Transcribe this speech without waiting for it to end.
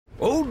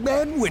Old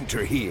Man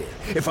Winter here.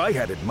 If I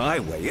had it my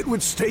way, it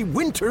would stay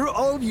winter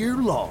all year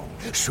long.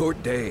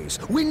 Short days,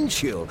 wind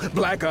chill,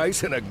 black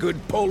ice, and a good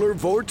polar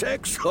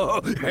vortex.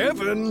 Oh,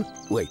 heaven!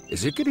 Wait,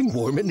 is it getting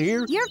warm in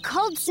here? Your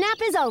cold snap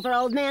is over,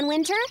 Old Man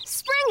Winter.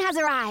 Spring has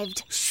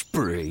arrived.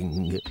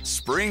 Spring.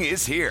 Spring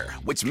is here,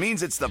 which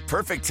means it's the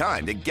perfect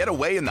time to get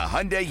away in the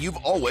Hyundai you've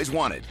always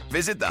wanted.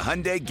 Visit the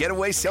Hyundai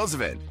Getaway Sales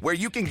Event, where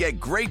you can get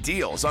great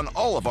deals on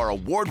all of our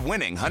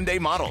award-winning Hyundai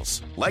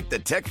models, like the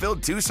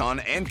tech-filled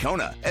Tucson and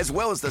Kona, as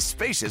well as the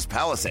spacious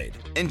Palisade.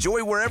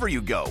 Enjoy wherever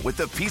you go with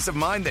the peace of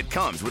mind that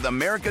comes with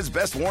America's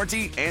best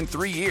warranty and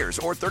 3 years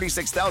or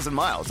 36,000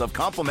 miles of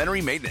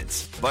complimentary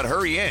maintenance. But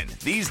hurry in,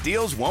 these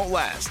deals won't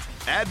last.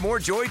 Add more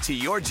joy to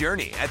your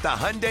journey at the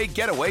Hyundai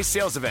Getaway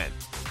Sales Event.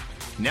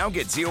 Now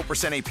get 0%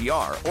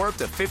 APR or up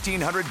to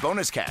 $1,500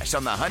 bonus cash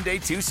on the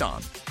Hyundai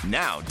Tucson.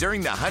 Now,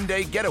 during the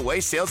Hyundai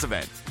Getaway Sales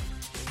Event.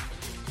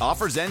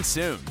 Offers end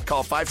soon.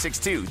 Call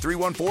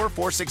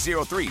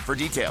 562-314-4603 for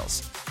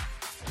details.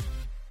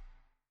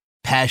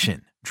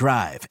 Passion,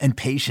 drive, and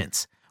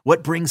patience.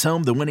 What brings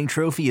home the winning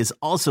trophy is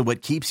also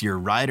what keeps your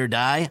ride or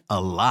die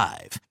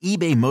alive.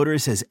 eBay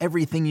Motors has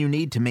everything you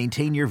need to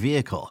maintain your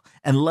vehicle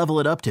and level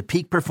it up to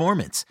peak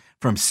performance.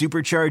 From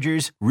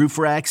superchargers, roof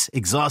racks,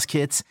 exhaust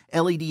kits,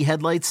 LED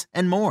headlights,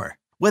 and more.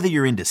 Whether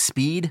you're into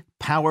speed,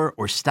 power,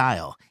 or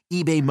style,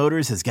 eBay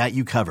Motors has got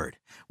you covered.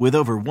 With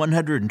over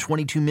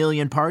 122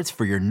 million parts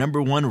for your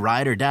number one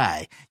ride or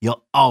die,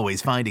 you'll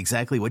always find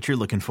exactly what you're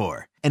looking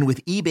for. And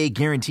with eBay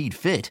Guaranteed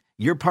Fit,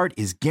 your part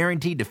is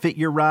guaranteed to fit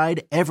your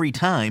ride every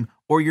time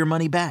or your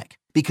money back.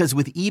 Because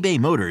with eBay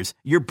Motors,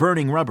 you're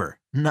burning rubber,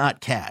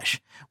 not cash.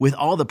 With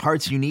all the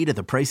parts you need at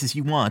the prices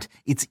you want,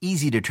 it's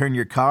easy to turn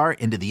your car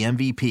into the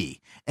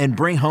MVP and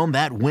bring home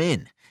that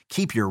win.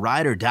 Keep your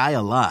ride or die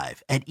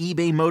alive at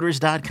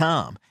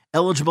ebaymotors.com.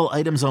 Eligible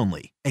items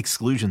only.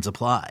 Exclusions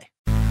apply.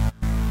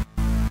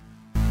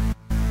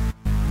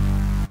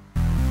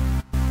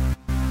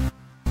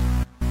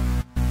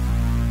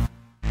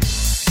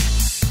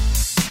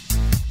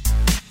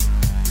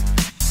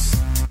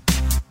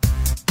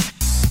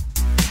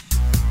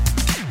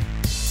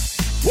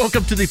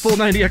 Welcome to the Full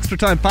 90 Extra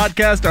Time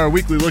Podcast, our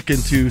weekly look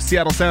into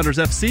Seattle Sounders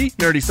FC,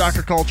 nerdy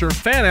soccer culture,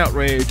 fan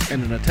outrage,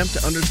 and an attempt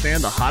to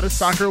understand the hottest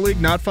soccer league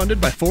not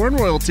funded by foreign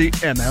royalty,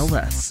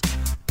 MLS.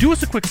 Do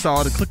us a quick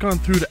solid and click on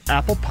through to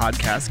Apple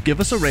Podcasts, give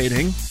us a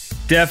rating.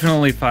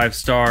 Definitely 5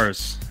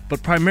 stars.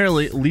 But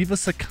primarily, leave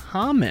us a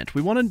comment.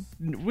 We want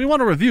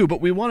a review, but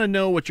we want to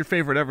know what your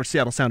favorite ever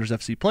Seattle Sounders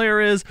FC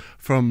player is,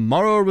 from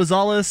Mauro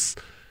Rosales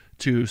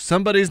to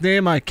somebody's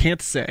name I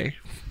can't say.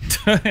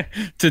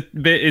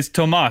 Is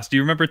Tomas. Do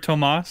you remember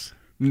Tomas?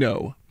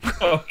 No.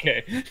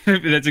 Okay.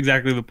 That's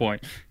exactly the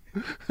point.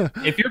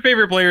 If your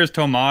favorite player is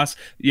Tomas,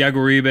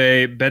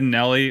 Yaguribe,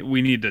 Bedinelli,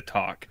 we need to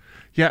talk.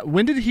 Yeah,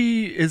 when did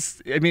he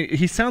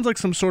sounds like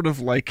some sort of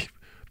like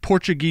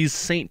Portuguese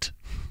saint.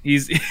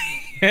 He's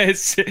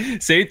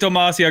Saint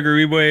Tomas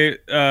Yaguribe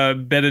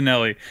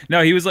Bedinelli.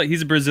 No,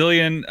 he's a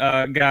Brazilian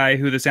guy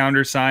who the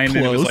Sounders signed.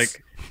 Close. And it was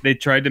like they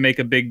tried to make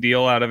a big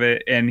deal out of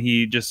it, and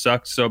he just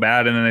sucked so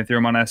bad, and then they threw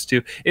him on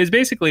S2. It's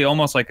basically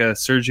almost like a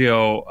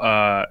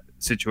Sergio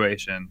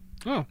situation.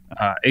 Oh.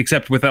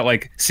 Except with that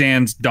like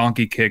Sans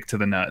donkey kick to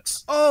the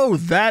nuts. Oh,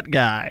 that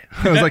guy.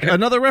 I was like,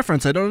 another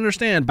reference I don't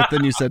understand, but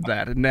then you said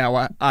that, and now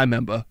I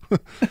remember.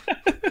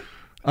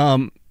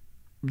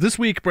 This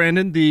week,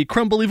 Brandon, the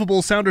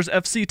Crumbelievable Sounders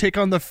FC take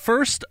on the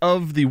first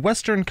of the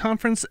Western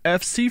Conference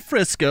FC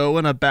Frisco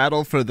in a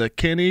battle for the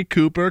Kenny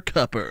Cooper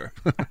Cupper.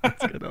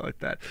 That's good. I like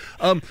that.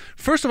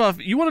 First of all,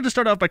 you wanted to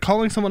start off by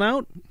calling someone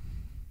out?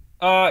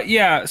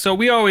 Yeah. So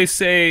we always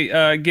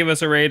say, give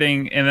us a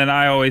rating, and then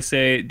I always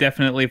say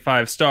definitely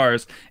 5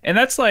 stars. And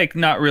that's like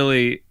not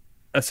really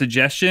a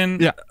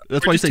suggestion. Yeah,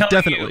 that's why you say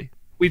definitely.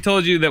 We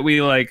told you that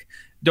we like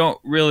don't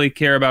really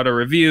care about a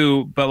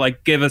review, but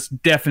like give us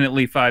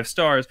definitely 5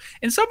 stars.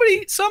 And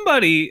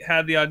somebody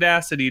had the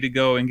audacity to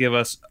go and give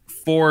us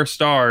 4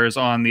 stars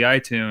on the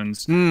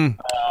iTunes.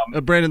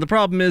 Brandon, the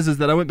problem is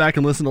that I went back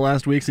and listened to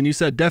last week's, and you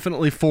said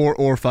definitely 4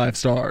 or 5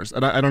 stars.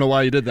 And I don't know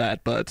why you did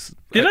that, but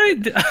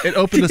it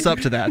opened us up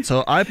to that.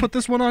 So I put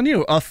this one on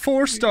you. A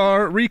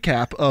 4-star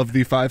recap of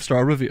the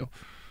 5-star review.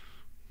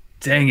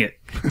 Dang it.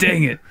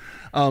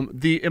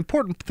 The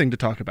important thing to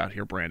talk about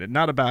here, Brandon,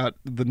 not about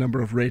the number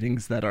of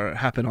ratings that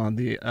happen on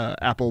the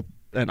Apple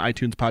and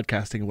iTunes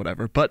podcasting and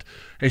whatever, but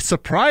a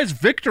surprise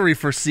victory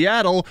for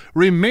Seattle,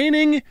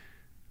 remaining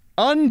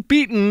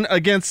unbeaten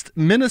against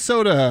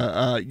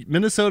Minnesota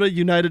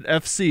United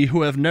FC,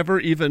 who have never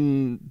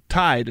even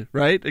tied,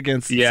 right,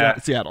 against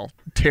Seattle.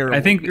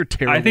 Terrible. You're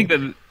terrible. I think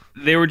that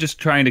they were just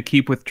trying to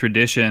keep with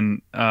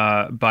tradition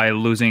by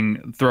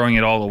throwing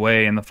it all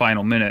away in the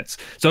final minutes.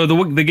 So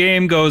the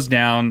game goes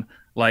down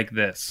like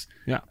this.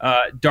 Yeah.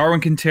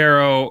 Darwin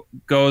Quintero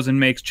goes and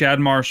makes Chad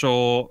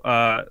Marshall,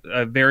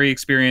 a very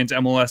experienced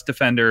MLS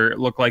defender,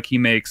 look like he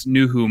makes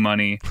Nuhu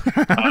money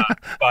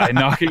by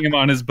knocking him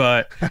on his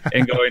butt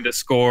and going to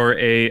score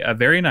a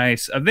very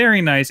nice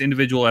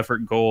individual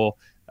effort goal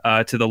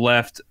to the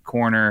left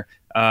corner,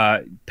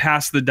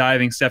 past the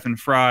diving Stephen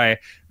Fry.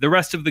 The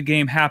rest of the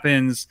game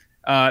happens.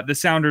 The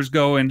Sounders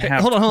go and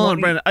have. Hold on,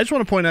 Brandon. I just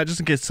want to point out, just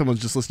in case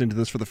someone's just listening to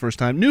this for the first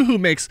time, Nuhu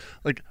makes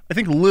I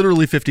think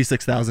literally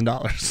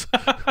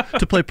 $56,000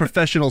 to play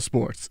professional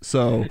sports.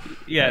 So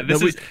yeah,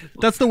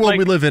 that's the world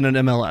we live in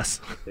MLS.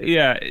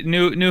 Yeah,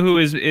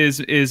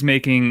 Nuhu is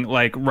making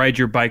ride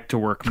your bike to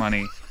work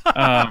money.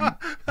 And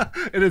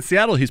in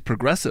Seattle, he's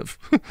progressive.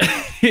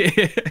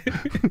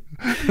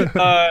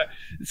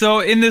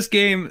 So in this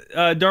game,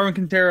 Darwin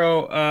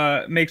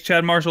Quintero makes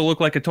Chad Marshall look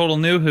like a total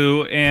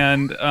Nuhu,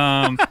 and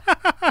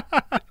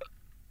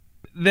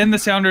then the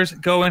Sounders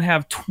go and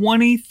have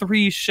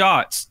 23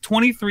 shots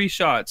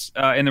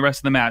in the rest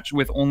of the match,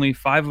 with only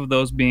 5 of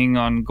those being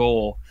on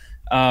goal.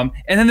 And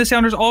then the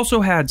Sounders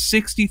also had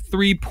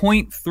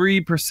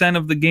 63.3%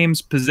 of the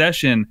game's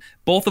possession.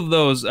 Both of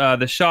those,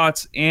 the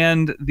shots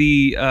and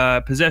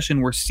the possession,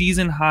 were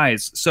season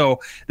highs. So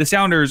the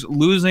Sounders,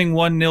 losing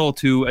 1-0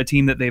 to a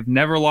team that they've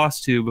never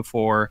lost to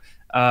before,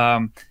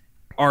 are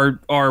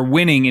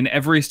winning in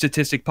every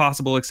statistic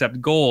possible except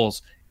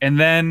goals. And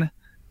then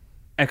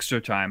extra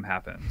time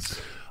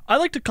happens. I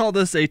like to call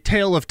this a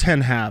tale of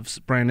 10 halves,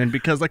 Brandon,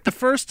 because the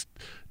first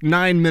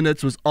 9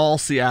 minutes was all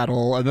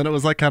Seattle, and then it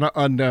was kind of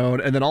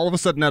unknown, and then all of a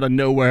sudden out of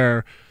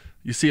nowhere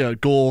you see a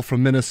goal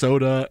from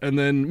Minnesota, and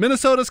then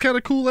Minnesota's kind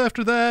of cool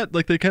after that,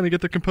 they kind of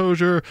get their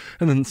composure,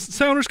 and then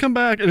Sounders come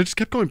back, and it just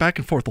kept going back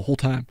and forth the whole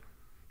time.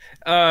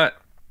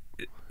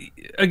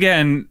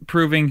 Again,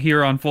 proving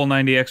here on Full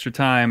 90 Extra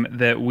Time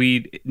that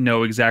we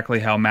know exactly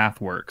how math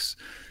works.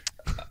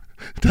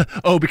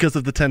 Oh, because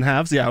of the 10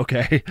 halves? Yeah,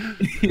 okay.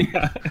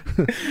 Yeah.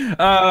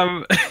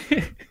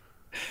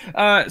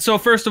 So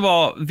first of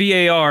all,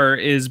 VAR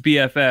is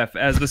BFF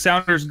as the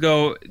Sounders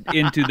go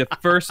into the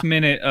first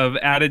minute of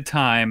added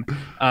time,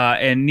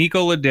 and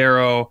Nico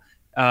Lodeiro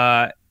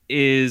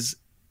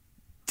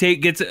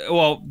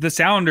the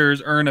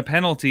Sounders earn a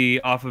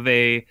penalty off of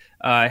a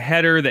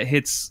header that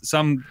hits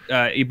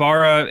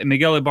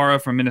Miguel Ibarra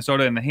from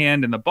Minnesota in the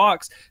hand in the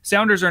box.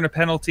 Sounders earn a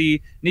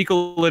penalty.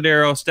 Nico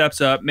Lodeiro steps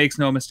up, makes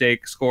no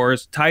mistake,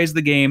 scores, ties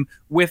the game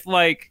with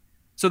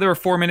so there were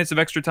 4 minutes of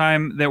extra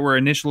time that were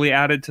initially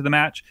added to the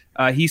match.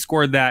 He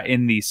scored that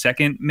in the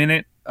second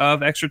minute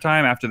of extra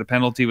time after the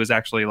penalty was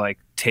actually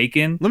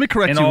taken. Let me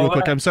correct you real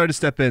quick. I'm sorry to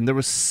step in. There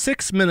was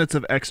 6 minutes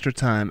of extra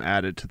time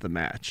added to the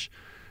match.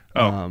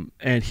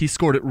 And he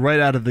scored it right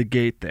out of the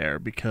gate there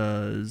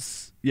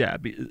because,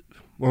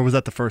 or was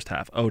that the first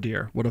half? Oh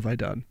dear, what have I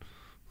done?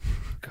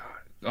 God.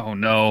 Oh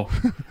no.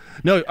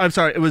 No, I'm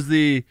sorry. It was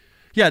there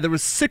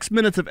was 6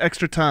 minutes of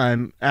extra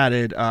time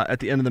added at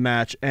the end of the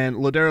match, and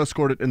Lodeiro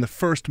scored it in the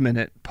first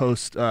minute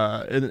post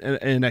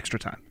in extra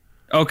time.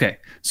 Okay,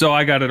 so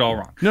I got it all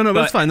wrong. No,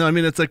 that's fine. No, I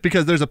mean it's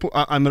because there's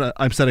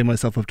I'm setting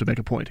myself up to make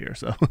a point here.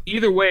 So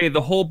either way,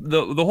 the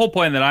whole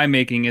point that I'm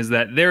making is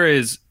that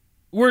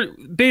we're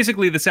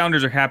basically the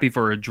Sounders are happy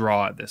for a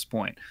draw at this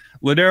point.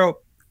 Lodeiro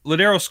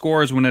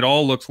scores when it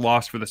all looks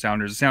lost for the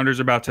Sounders. The Sounders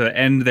are about to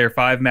end their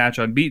 5-match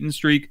unbeaten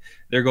streak.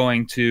 They're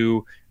going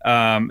to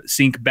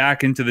sink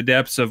back into the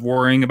depths of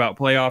worrying about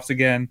playoffs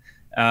again.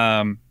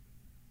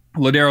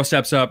 Lodeiro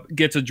steps up,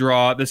 gets a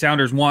draw. The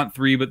Sounders want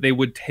 3, but they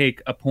would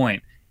take a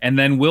point. And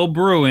then Will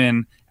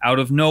Bruin, out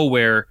of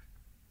nowhere,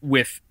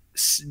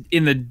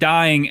 in the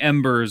dying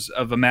embers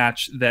of a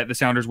match that the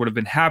Sounders would have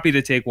been happy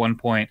to take 1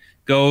 point,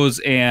 goes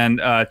and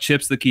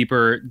chips the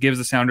keeper, gives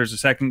the Sounders a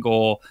second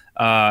goal,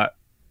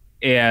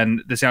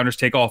 and the Sounders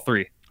take all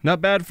 3. Not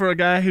bad for a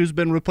guy who's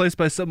been replaced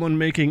by someone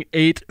making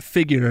 8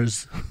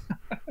 figures.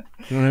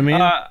 You know what I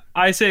mean?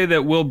 I say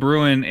that Will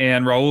Bruin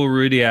and Raul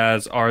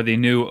Ruidiaz are the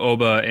new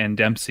Oba and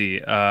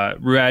Dempsey.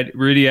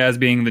 Ruidiaz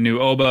being the new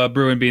Oba,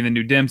 Bruin being the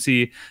new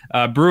Dempsey.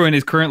 Bruin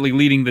is currently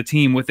leading the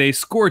team with a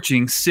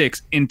scorching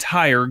 6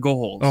 entire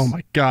goals. Oh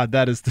my God,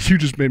 you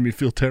just made me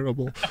feel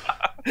terrible.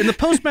 In the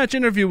post-match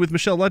interview with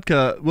Michelle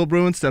Ludka, Will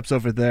Bruin steps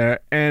over there,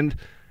 and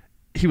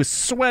he was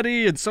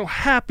sweaty and so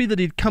happy that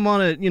he'd come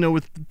on it,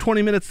 with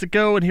 20 minutes to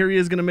go, and here he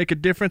is going to make a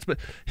difference. But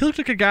he looked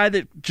like a guy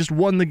that just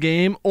won the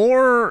game,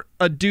 or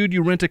a dude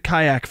you rent a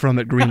kayak from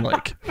at Green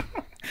Lake.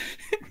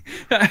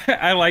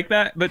 I like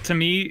that, but to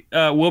me,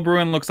 Will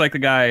Bruin looks like the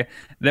guy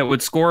that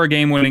would score a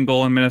game-winning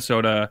goal in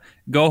Minnesota,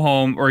 go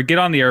home, or get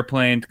on the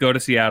airplane to go to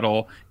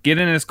Seattle, get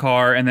in his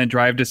car, and then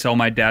drive to sell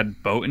my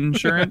dad boat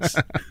insurance.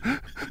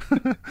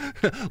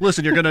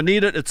 Listen, you're going to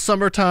need it. It's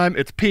summertime.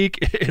 It's peak.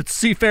 It's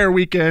Seafair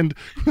weekend.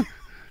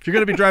 If you're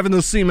going to be driving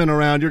those seamen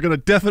around, you're going to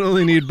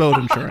definitely need boat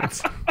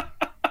insurance.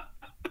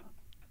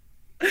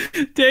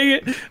 Dang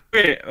it.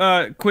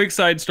 Okay, quick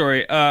side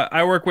story.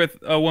 I work with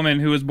a woman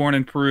who was born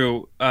in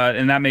Peru,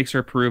 and that makes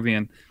her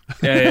Peruvian.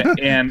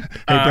 And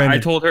I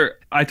told her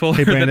that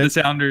the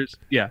Sounders...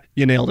 Yeah.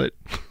 You nailed it.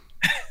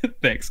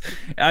 Thanks.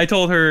 I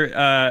told her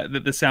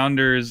that the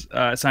Sounders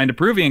signed a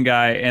Peruvian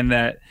guy,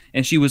 and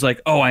she was like,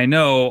 oh, I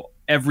know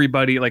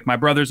everybody, my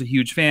brother's a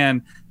huge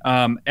fan.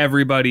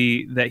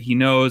 Everybody that he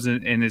knows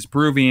and is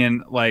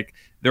Peruvian,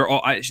 they're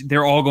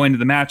all going to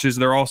the matches.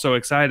 They're all so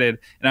excited.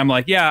 And I'm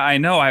like, yeah, I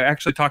know. I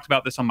actually talked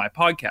about this on my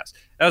podcast.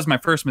 That was my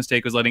first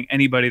mistake, was letting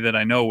anybody that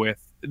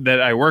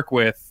I work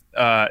with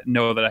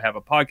know that I have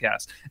a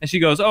podcast. And she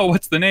goes, oh,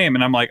 what's the name?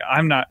 And I'm like,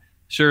 I'm not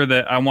sure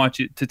that I want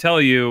you to tell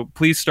you.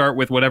 Please start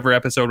with whatever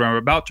episode I'm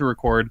about to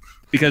record,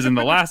 because in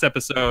the last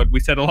episode we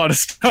said a lot of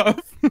stuff.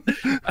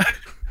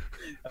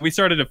 We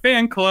started a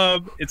fan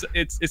club.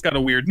 It's got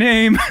a weird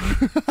name.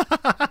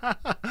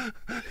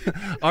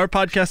 Our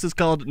podcast is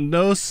called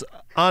Nos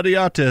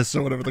Adiatis,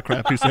 or whatever the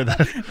crap you said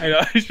that. I know,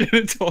 I should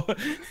have told.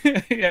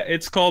 Yeah,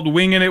 it's called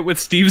Winging It with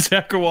Steve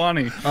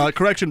Zakawani.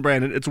 Correction,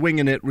 Brandon. It's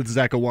Winging It with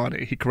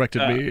Zakawani. He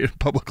corrected me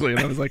publicly, and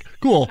I was like,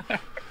 cool.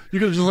 You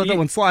could have just let that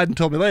one slide and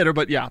told me later,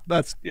 but yeah,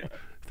 that's... Yeah.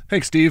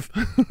 Thanks, Steve.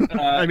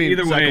 I mean,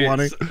 either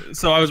way,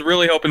 so I was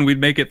really hoping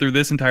we'd make it through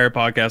this entire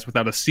podcast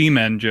without a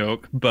seaman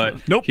joke,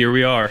 but nope. Here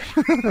we are.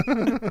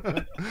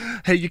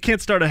 Hey, you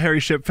can't start a Harry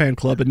Ship fan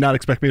club and not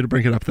expect me to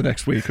bring it up the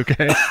next week,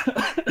 okay?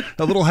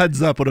 A little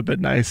heads up would have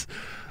been nice.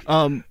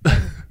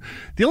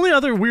 The only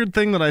other weird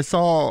thing that I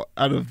saw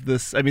out of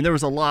this, I mean, there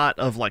was a lot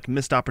of like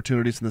missed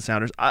opportunities in the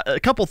Sounders. A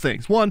couple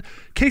things. One,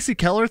 Casey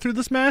Keller through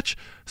this match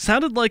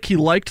sounded like he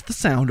liked the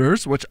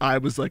Sounders, which I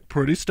was like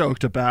pretty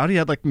stoked about. He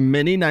had like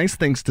many nice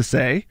things to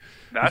say.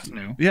 That's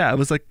new. Yeah, it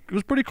was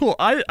pretty cool.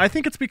 I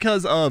think it's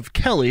because of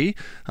Kelly,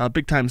 a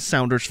big time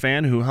Sounders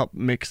fan who helped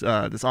make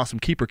this awesome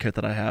keeper kit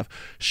that I have.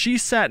 She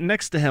sat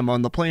next to him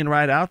on the plane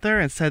ride out there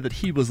and said that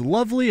he was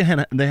lovely,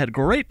 and they had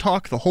great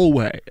talk the whole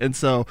way. And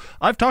so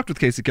I've talked with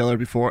Casey Keller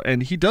before,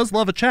 and he does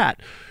love a chat.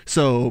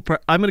 So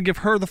I'm going to give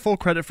her the full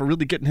credit for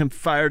really getting him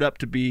fired up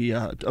to be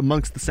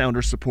amongst the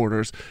Sounders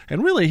supporters.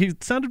 And really, he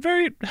sounded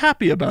very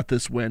happy about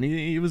this win.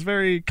 He was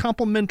very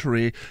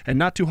complimentary and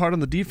not too hard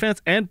on the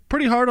defense, and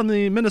pretty hard on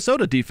the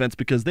Minnesota defense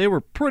because they were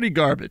pretty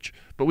garbage.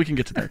 But we can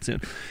get to that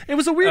soon. It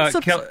was a weird...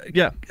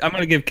 yeah. I'm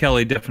going to give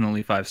Kelly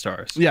definitely 5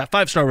 stars. Yeah,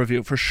 5-star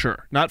review for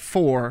sure. Not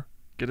 4.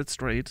 Get it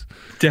straight.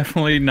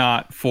 Definitely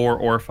not 4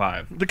 or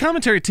 5. The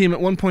commentary team at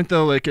one point,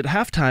 though, like at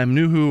halftime,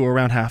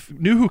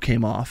 Nuhu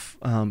came off.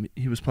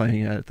 He was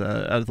playing out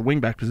of the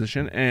wingback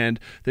position, and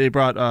they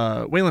brought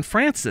Waylon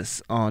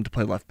Francis on to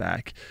play left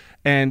back,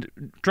 and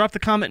dropped the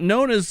comment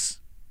known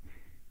as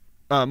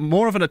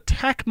more of an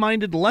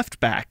attack-minded left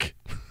back.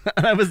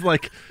 And I was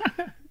like,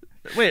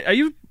 wait,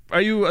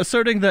 are you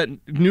asserting that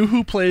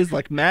Nuhu plays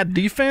like mad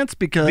defense?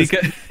 Because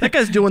that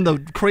guy's doing the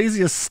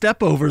craziest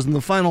step overs in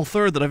the final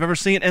third that I've ever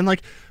seen. And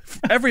like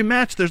every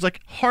match, there's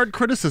like hard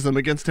criticism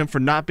against him for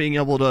not being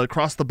able to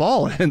cross the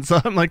ball. And so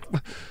I'm like,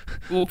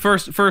 well,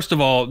 first of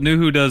all,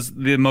 Nuhu does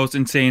the most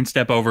insane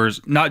step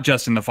overs, not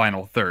just in the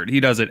final third. He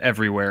does it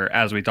everywhere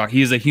as we talk.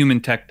 He is a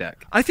human tech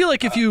deck. I feel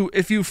like if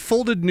you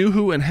folded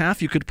Nuhu in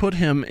half, you could put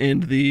him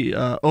in the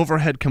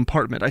overhead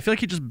compartment. I feel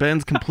like he just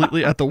bends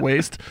completely at the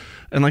waist,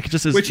 and like it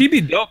just is. Which he'd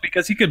be dope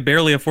because he could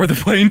barely afford the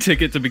plane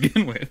ticket to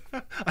begin with.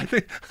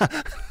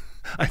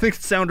 I think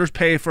Sounders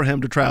pay for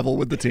him to travel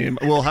with the team.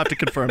 We'll have to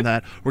confirm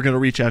that. We're going to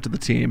reach out to the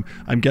team.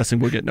 I'm guessing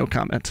we'll get no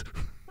comment.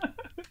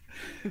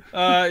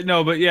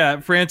 No, but yeah,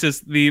 Francis,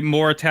 the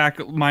more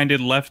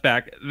attack-minded left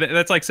back.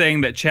 That's like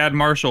saying that Chad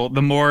Marshall,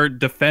 the more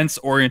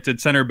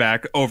defense-oriented center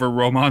back, over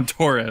Roman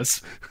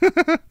Torres.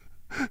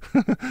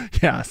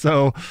 Yeah,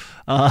 so...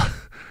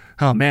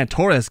 oh, man,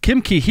 Torres, Kim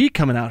Ki-hee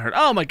coming out hurt.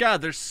 Oh, my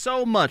God, there's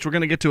so much. We're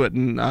going to get to it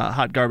in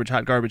hot garbage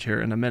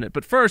here in a minute.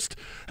 But first,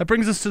 that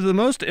brings us to the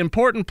most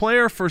important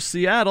player for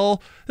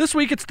Seattle. This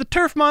week, it's the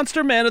Turf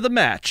Monster Man of the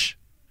Match.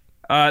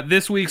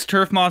 This week's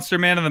Turf Monster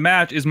Man of the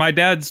Match is my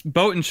dad's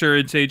boat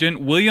insurance agent,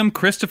 William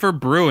Christopher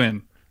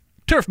Bruin.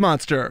 Turf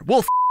Monster,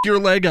 we'll your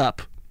leg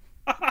up.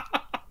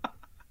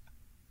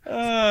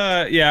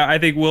 Yeah, I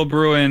think Will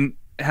Bruin,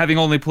 having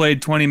only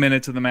played 20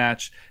 minutes of the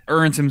match,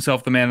 earns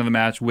himself the man of the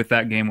match with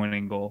that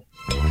game-winning goal.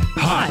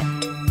 Hot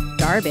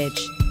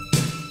garbage.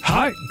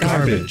 Hot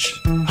garbage.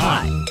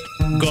 Hot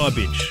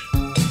Garbage.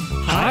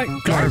 hot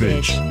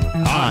garbage.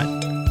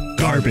 Hot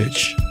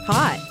garbage.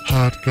 Hot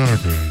Hot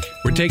garbage.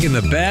 We're taking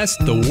the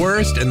best, the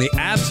worst, and the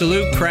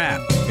absolute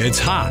crap. It's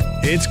hot.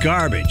 It's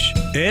garbage.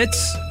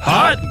 It's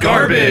Hot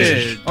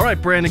Garbage! All right,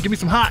 Brandon, give me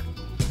some hot.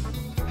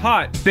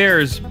 Hot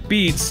Bears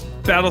beats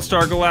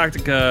Battlestar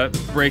Galactica,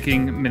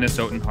 breaking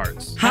Minnesotan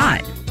hearts.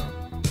 hot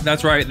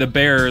That's right, the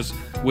Bears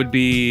would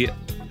be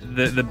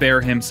the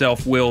bear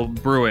himself, Will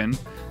Bruin.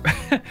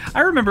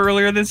 I remember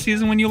earlier this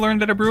season when you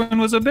learned that a Bruin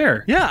was a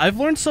bear. Yeah, I've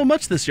learned so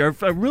much this year.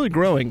 I'm really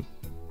growing.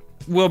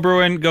 Will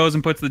Bruin goes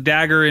and puts the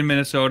dagger in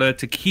Minnesota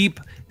to keep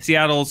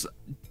Seattle's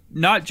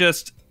not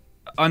just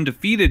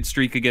undefeated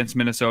streak against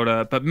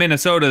Minnesota, but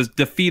Minnesota's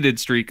defeated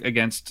streak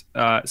against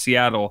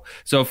Seattle.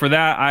 So for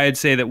that, I'd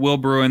say that Will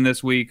Bruin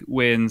this week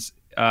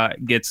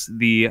gets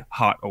the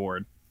Hot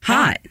Award.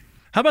 hot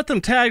How about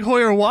them Tag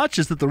Heuer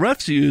watches that the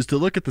refs used to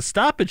look at the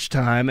stoppage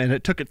time, and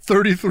it took it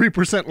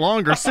 33%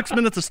 longer. 6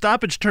 minutes of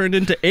stoppage turned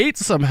into 8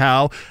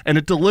 somehow, and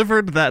it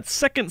delivered that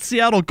second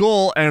Seattle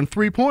goal and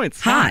 3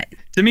 points. hot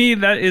To me,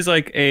 that is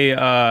like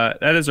a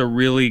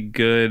really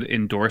good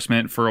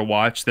endorsement for a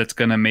watch that's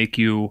going to make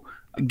you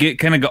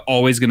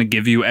always going to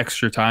give you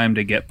extra time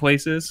to get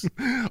places.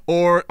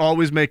 Or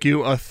always make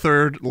you a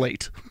third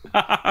late.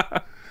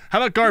 How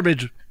about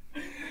garbage?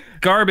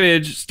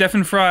 Garbage.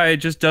 Stephen Fry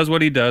just does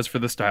what he does for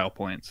the style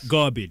points.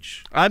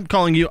 Garbage.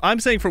 I'm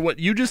saying for what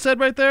you just said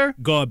right there,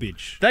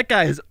 Garbage. that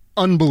guy is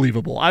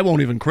unbelievable. I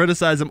won't even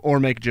criticize him or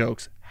make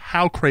jokes.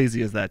 How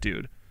crazy is that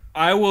dude?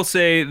 I will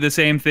say the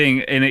same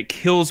thing, and it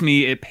kills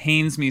me. It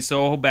pains me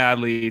so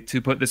badly to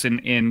put this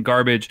in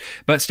garbage.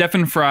 But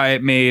Stephen Fry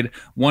made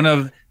one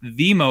of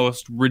the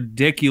most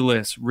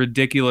ridiculous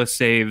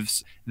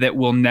saves that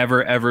will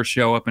never ever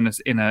show up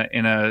in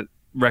a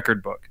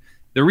record book.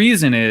 The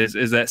reason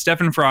is that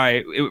Stephen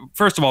Fry,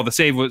 first of all, the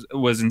save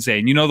was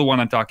insane. You know the one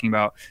I'm talking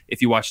about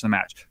if you watch the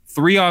match.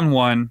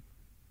 3-on-1.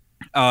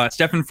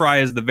 Stephen Fry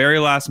is the very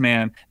last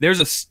man. There's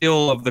a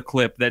still of the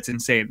clip that's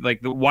insane.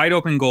 Like the wide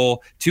open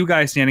goal, two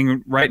guys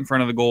standing right in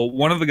front of the goal.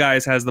 One of the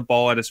guys has the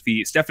ball at his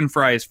feet. Stephen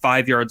Fry is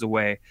 5 yards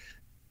away.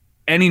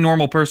 Any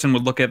normal person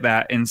would look at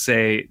that and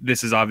say,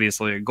 this is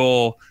obviously a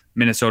goal.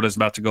 Minnesota's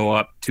about to go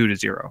up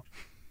 2-0.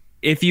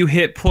 If you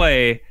hit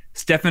play,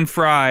 Stephen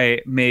Fry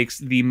makes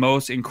the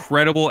most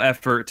incredible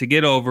effort to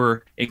get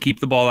over and keep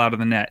the ball out of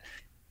the net.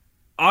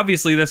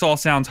 Obviously, this all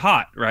sounds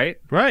hot, right?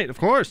 Right, of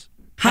course.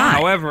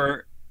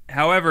 However,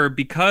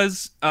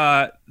 because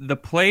the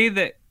play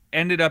that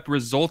ended up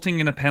resulting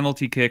in a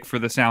penalty kick for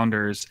the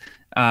Sounders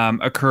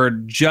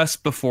occurred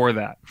just before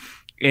that.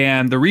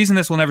 And the reason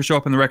this will never show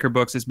up in the record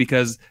books is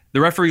because the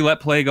referee let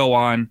play go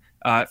on.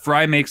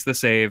 Fry makes the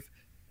save.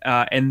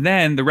 And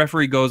then the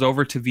referee goes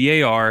over to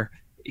VAR.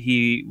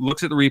 He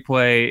looks at the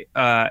replay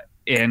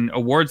and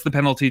awards the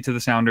penalty to the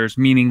Sounders,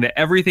 meaning that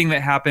everything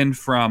that happened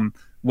from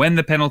when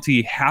the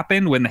penalty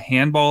happened, when the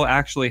handball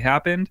actually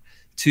happened,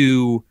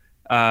 to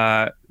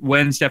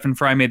when Stephen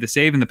Fry made the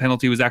save and the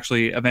penalty was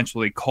actually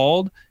eventually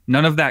called,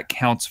 none of that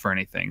counts for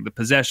anything. The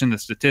possession, the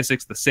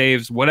statistics, the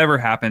saves, whatever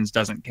happens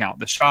doesn't count.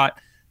 The shot,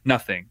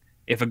 nothing.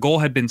 If a goal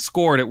had been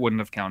scored, it wouldn't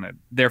have counted.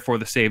 Therefore,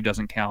 the save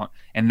doesn't count.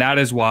 And that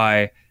is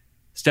why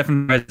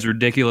Stephen Fry's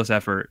ridiculous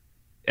effort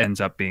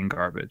ends up being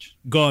garbage.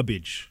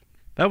 Garbage.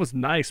 That was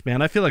nice,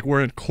 man. I feel like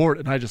we're in court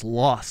and I just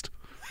lost.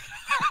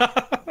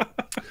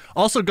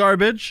 Also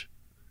garbage.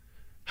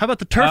 How about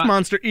the turf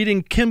monster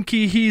eating Kim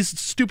Ki-hee's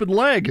stupid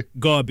leg?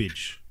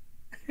 Garbage.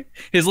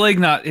 His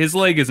leg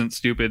isn't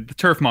stupid. The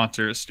turf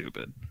monster is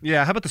stupid.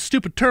 Yeah, how about the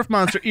stupid turf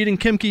monster eating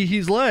Kim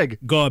Ki-hee's leg?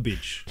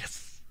 Garbage.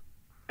 Yes.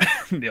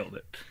 Nailed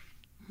it.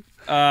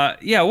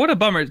 Yeah, what a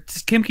bummer.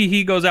 Kim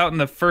Ki-hee goes out in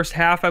the first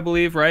half, I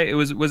believe, right?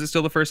 Was it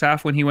still the first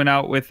half when he went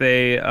out with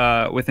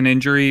an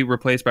injury,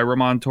 replaced by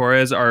Roman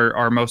Torres,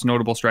 our most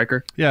notable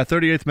striker? Yeah,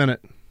 38th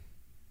minute.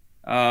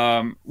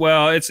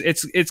 Well,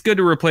 it's good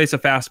to replace a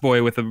fast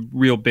boy with a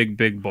real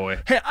big boy.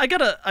 Hey, I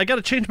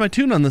gotta change my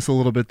tune on this a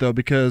little bit though,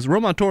 because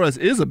Roman Torres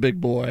is a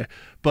big boy,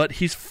 but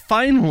he's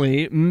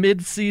finally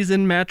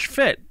mid-season match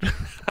fit.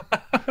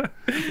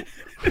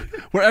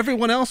 Where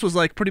everyone else was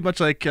like pretty much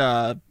like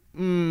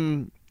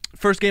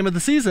first game of the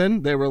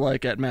season, they were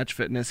like at match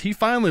fitness. He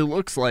finally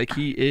looks like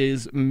he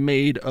is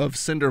made of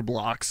cinder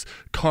blocks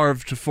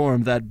carved to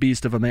form that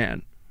beast of a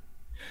man.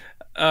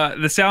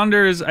 The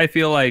Sounders, I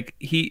feel like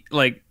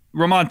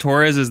Roman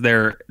Torres is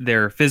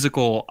their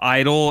physical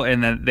idol,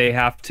 and then they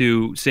have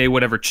to say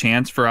whatever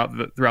chants throughout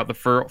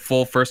the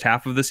full first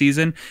half of the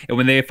season. And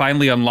when they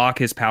finally unlock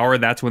his power,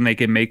 that's when they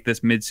can make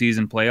this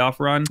mid-season playoff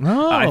run.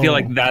 I feel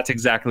like that's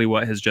exactly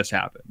what has just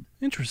happened.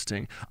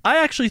 Interesting. I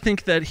actually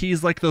think that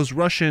he's like those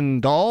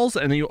Russian dolls,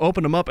 and then you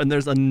open them up, and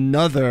there's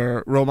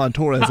another Roman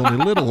Torres,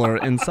 only littler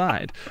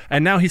inside.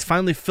 And now he's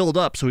finally filled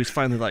up, so he's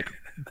finally like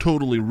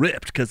totally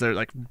ripped because they're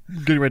like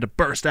getting ready to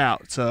burst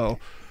out. So.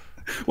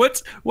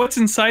 What's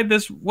inside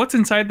this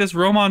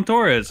Roman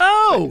Torres?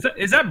 Oh,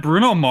 is that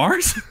Bruno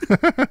Mars?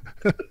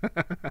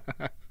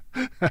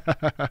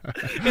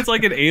 It's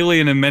like an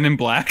alien in Men in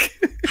Black.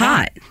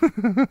 Hot.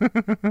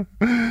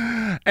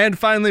 And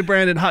finally,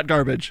 Brandon, hot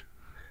garbage.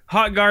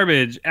 Hot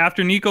garbage.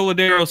 After Nico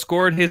Lodeiro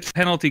scored his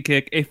penalty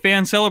kick, a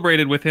fan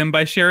celebrated with him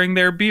by sharing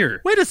their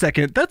beer. Wait a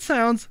second, that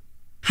sounds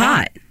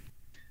hot.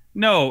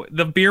 No,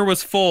 the beer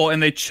was full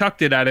and they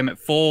chucked it at him at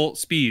full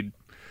speed.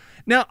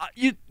 Now,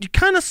 you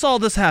kind of saw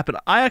this happen.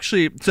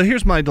 So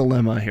here's my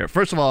dilemma here.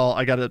 First of all,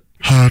 I got to...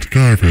 Hot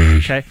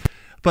garbage. Okay.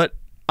 But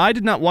I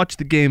did not watch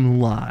the game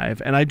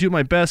live, and I do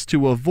my best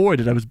to avoid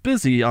it. I was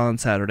busy on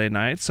Saturday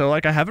night, so I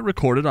have it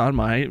recorded on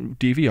my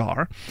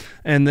DVR,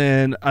 and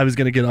then I was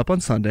going to get up on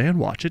Sunday and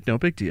watch it, no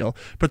big deal.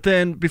 But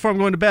then, before I'm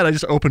going to bed, I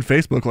just opened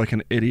Facebook like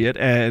an idiot,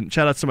 and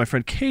shout-outs to my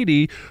friend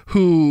Katie,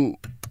 who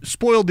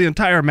spoiled the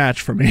entire match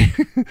for me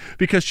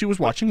because she was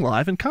watching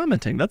live and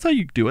commenting. That's how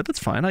you do it. That's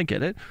fine. I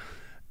get it.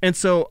 And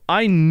so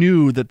I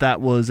knew that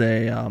was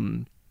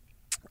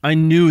I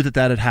knew that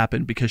had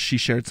happened because she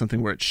shared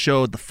something where it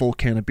showed the full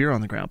can of beer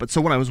on the ground. But so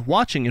when I was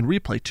watching in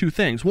replay, two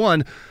things.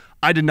 One,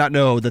 I did not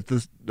know that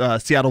the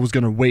Seattle was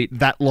going to wait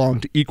that long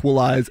to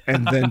equalize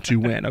and then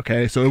to win.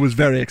 Okay, so it was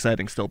very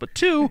exciting still. But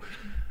two,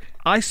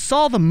 I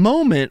saw the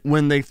moment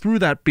when they threw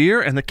that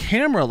beer and the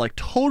camera like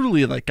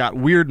totally like got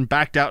weird and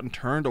backed out and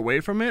turned away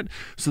from it,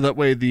 so that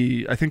way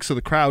the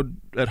crowd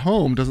at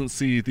home doesn't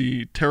see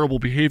the terrible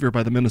behavior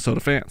by the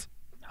Minnesota fans.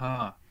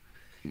 Huh.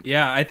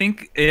 Yeah, I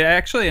think it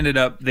actually ended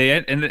up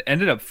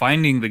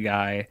finding the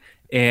guy,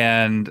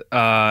 and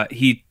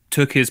he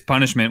took his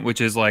punishment, which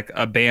is like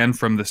a ban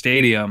from the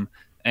stadium,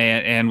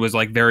 and was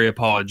like very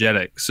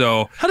apologetic.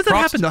 So how does that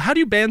happen though? How do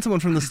you ban someone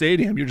from the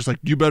stadium? You're just like,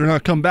 you better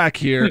not come back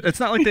here. It's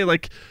not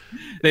like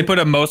they put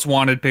a most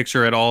wanted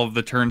picture at all of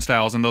the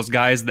turnstiles, and those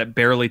guys that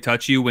barely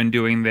touch you when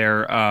doing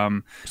their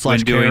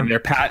when doing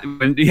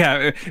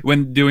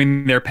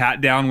their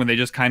pat down, when they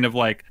just kind of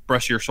like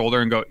brush your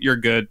shoulder and go, you're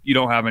good, you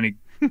don't have any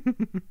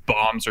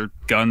bombs or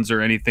guns or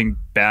anything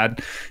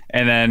bad,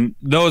 and then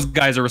those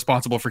guys are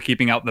responsible for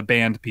keeping out the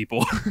banned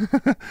people.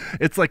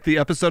 It's like the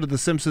episode of The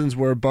Simpsons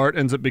where Bart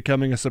ends up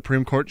becoming a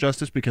Supreme Court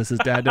justice because his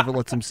dad never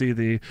lets him see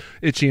the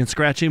Itchy and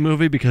Scratchy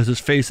movie because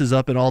his face is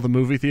up in all the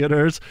movie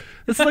theaters.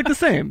 It's like the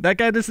same. That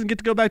guy doesn't get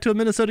to go back to a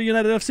Minnesota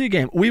United FC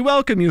game. We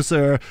welcome you,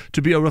 sir,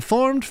 to be a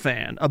reformed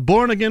fan, a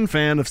born-again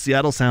fan of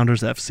Seattle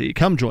Sounders FC.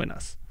 Come join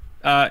us.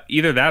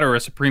 Either that or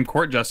a Supreme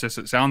Court justice,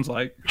 it sounds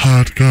like.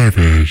 Hot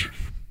garbage.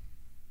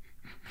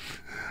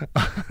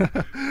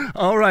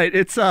 All right,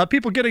 it's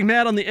people getting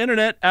mad on the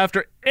internet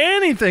after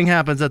anything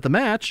happens at the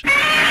match.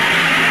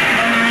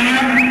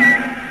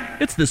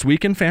 It's This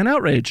Week in Fan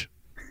Outrage.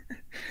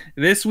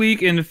 This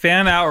Week in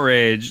Fan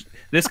Outrage.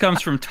 This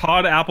comes from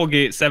Todd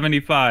Applegate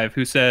 75,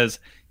 who says,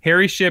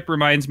 Harry Shipp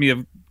reminds me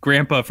of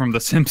Grandpa from The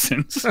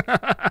Simpsons.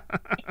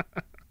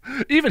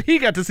 Even he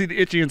got to see the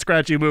Itchy and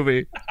Scratchy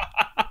movie.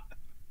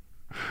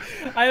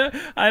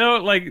 I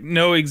don't like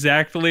know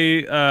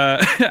exactly.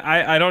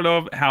 I don't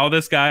know how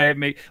this guy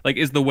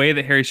is the way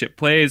that Harry Shipp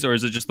plays, or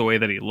is it just the way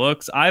that he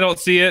looks? I don't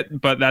see it,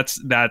 but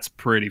that's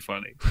pretty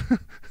funny.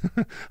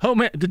 Oh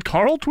man, did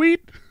Carl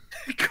tweet?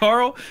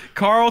 Carl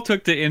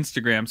took to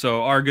Instagram.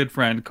 So our good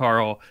friend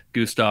Carl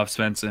Gustav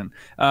Svensson.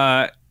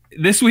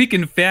 This Week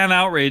in Fan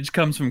Outrage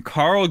comes from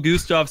Carl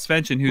Gustav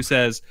Svensson, who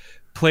says,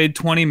 played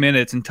 20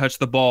 minutes and touched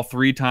the ball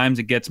 3 times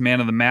and gets man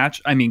of the match.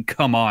 I mean,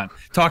 come on.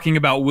 Talking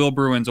about Will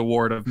Bruin's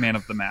award of man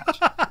of the match.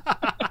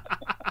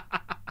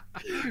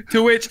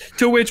 To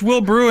which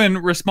Will Bruin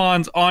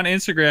responds on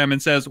Instagram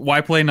and says, why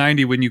play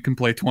 90 when you can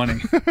play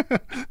 20?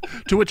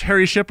 To which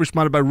Harry Shipp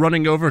responded by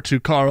running over to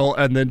Carl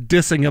and then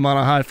dissing him on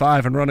a high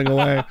five and running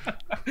away.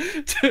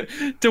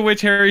 to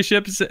which Harry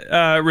Shipp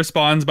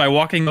responds by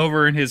walking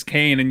over in his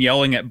cane and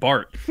yelling at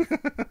Bart.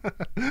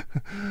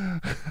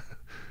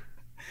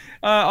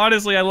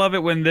 Honestly, I love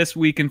it when This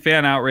Week in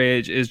Fan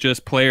Outrage is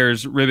just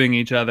players ribbing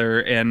each other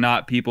and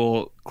not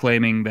people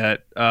claiming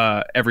that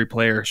every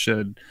player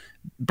should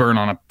burn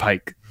on a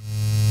pike.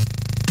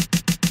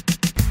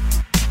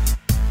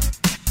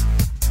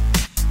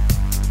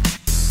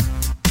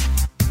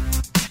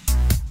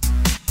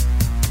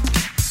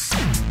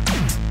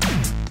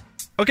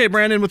 Okay,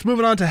 Brandon, let's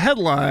move on to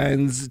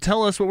headlines.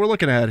 Tell us what we're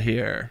looking at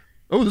here.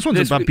 Oh, this one's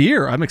about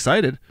beer. I'm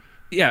excited.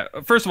 Yeah,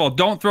 first of all,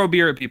 don't throw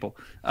beer at people.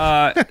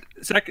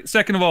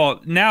 Second of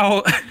all,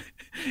 now,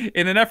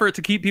 in an effort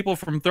to keep people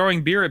from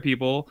throwing beer at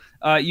people,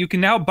 you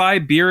can now buy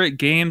beer at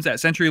games, at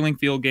CenturyLink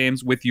Field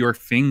games, with your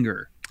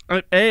finger.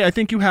 A, I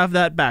think you have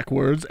that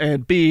backwards,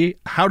 and B,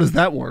 how does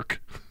that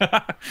work?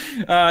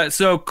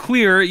 So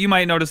Clear, you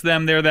might notice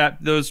them. They're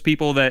those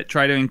people that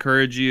try to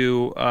encourage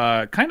you,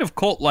 kind of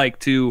cult-like,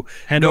 to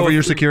hand over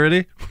your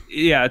security.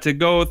 Yeah, to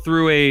go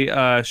through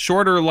a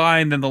shorter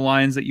line than the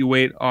lines that you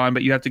wait on,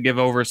 but you have to give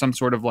over some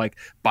sort of like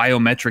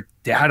biometric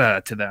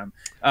data to them.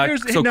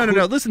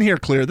 No. Listen here,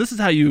 Clear. This is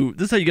how you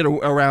get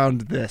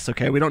around this.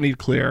 Okay, we don't need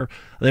Clear.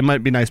 They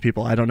might be nice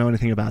people. I don't know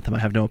anything about them. I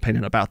have no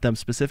opinion about them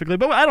specifically,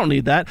 but I don't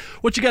need that.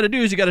 What you got to do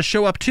is you got to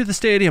show up to the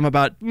stadium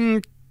about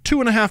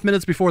 2.5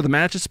 minutes before the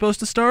match is supposed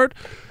to start,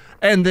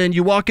 and then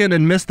you walk in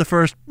and miss the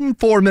first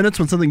 4 minutes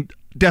when something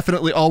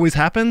definitely always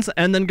happens,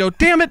 and then go,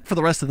 damn it, for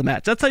the rest of the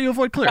match. That's how you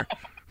avoid Clear.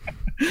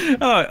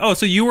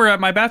 So you were at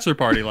my bachelor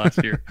party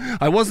last year.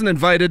 I wasn't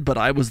invited, but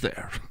I was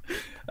there.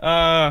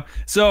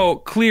 So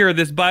Clear,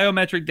 this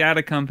biometric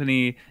data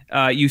company,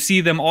 you see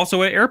them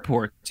also at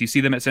airports. You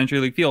see them at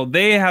CenturyLink Field.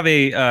 They have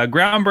a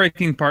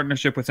groundbreaking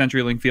partnership with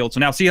CenturyLink Field. So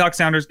now Seahawks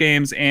Sounders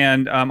games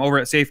and over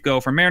at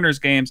SafeGo for Mariners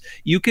games,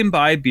 you can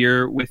buy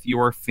beer with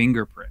your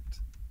fingerprint.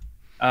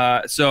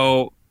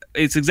 So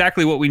it's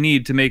exactly what we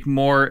need to make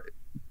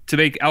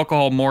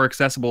alcohol more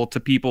accessible to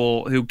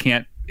people who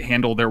can't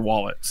handle their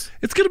wallets.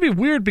 It's going to be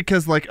weird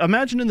because, like,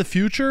 imagine in the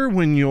future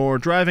when you're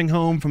driving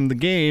home from the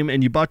game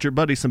and you bought your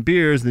buddy some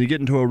beers and you get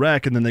into a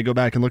wreck and then they go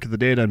back and look at the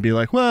data and be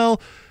like, well,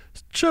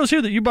 it shows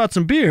here that you bought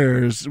some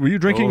beers. Were you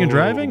drinking and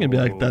driving? And be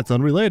like, that's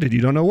unrelated.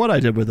 You don't know what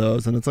I did with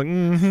those. And it's like,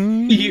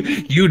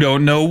 You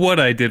don't know what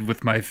I did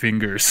with my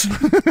fingers.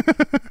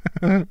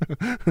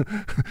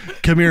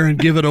 Come here and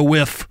give it a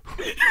whiff.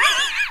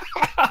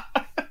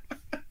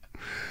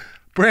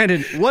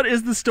 Brandon, what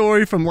is the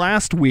story from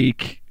last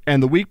week?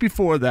 And the week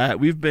before that,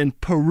 we've been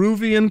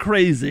Peruvian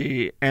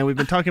crazy, and we've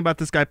been talking about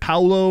this guy,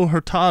 Paulo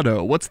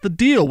Hurtado. What's the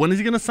deal? When is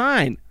he going to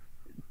sign?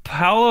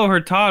 Paulo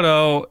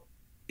Hurtado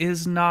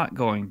is not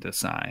going to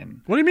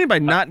sign. What do you mean by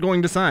not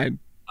going to sign?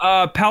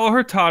 Paulo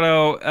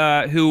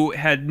Hurtado, who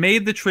had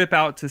made the trip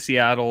out to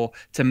Seattle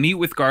to meet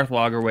with Garth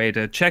Lagerwey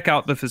to check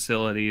out the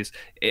facilities.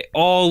 It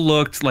all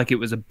looked like it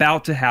was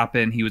about to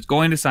happen. He was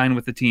going to sign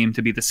with the team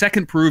to be the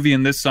second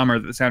Peruvian this summer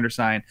that the Sounders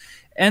signed.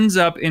 Ends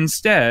up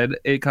instead,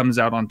 it comes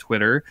out on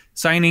Twitter,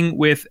 signing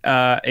with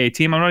a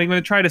team I'm not even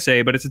going to try to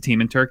say, but it's a team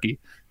in Turkey.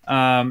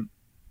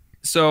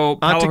 So Paulo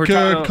Atika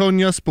Hurtado,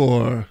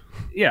 Konyaspor.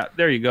 yeah,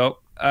 there you go.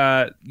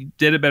 You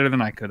did it better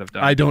than I could have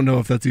done. I don't know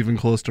if that's even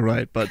close to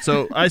right, but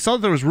so I saw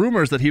there was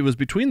rumors that he was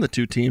between the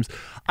two teams.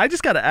 I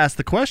just got to ask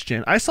the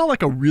question. I saw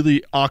like a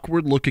really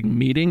awkward looking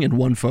meeting in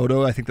one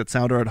photo. I think that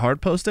Sounder at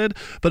Heart posted,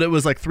 but it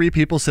was like three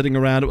people sitting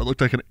around. It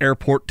looked like an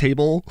airport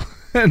table,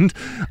 and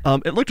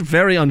it looked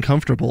very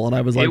uncomfortable. And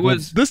I was like,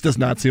 this does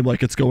not seem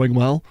like it's going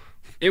well.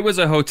 It was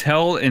a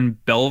hotel in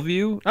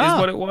Bellevue, is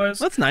what it was.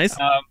 That's nice.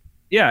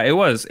 Yeah, it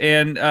was.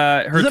 And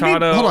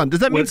Hurtado... Hold on. Does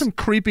that mean some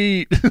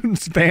creepy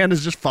fan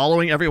is just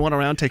following everyone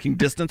around taking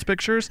distance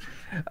pictures?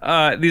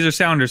 These are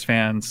Sounders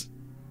fans.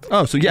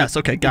 Oh, so yes.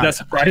 Okay, got it. That's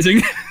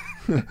surprising.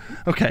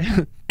 Okay,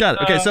 got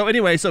it. Okay, so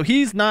anyway, so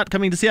he's not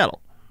coming to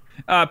Seattle.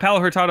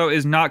 Paulo Hurtado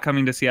is not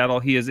coming to Seattle.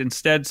 He is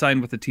instead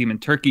signed with a team in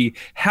Turkey.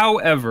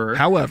 However,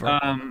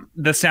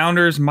 the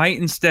Sounders might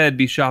instead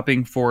be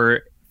shopping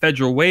for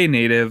Federal Way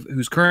native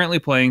who's currently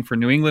playing for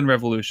New England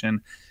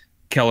Revolution,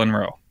 Kellen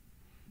Rowe.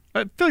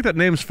 I feel like that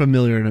name's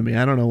familiar to me.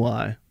 I don't know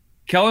why.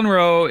 Kellen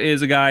Rowe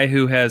is a guy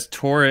who has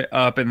tore it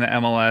up in the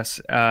MLS,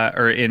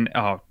 in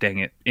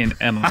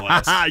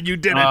MLS. You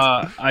did it.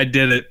 I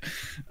did it.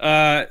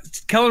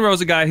 Kellen Rowe is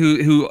a guy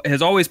who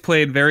has always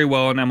played very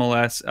well in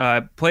MLS,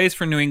 plays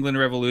for New England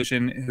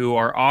Revolution, who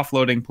are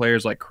offloading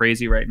players like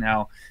crazy right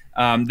now.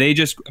 They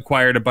just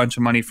acquired a bunch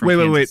of money from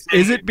Kansas City.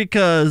 Is it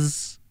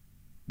because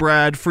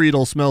Brad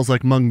Friedel smells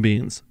like mung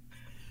beans?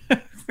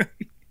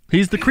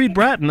 He's the Creed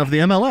Bratton of the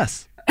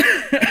MLS.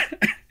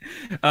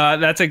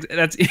 That's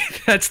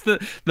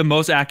the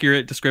most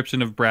accurate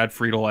description of Brad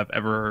Friedel I've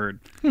ever heard.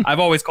 I've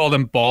always called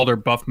him bald or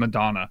buff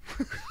Madonna.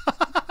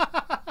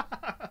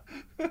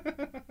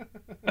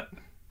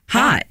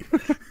 Hot.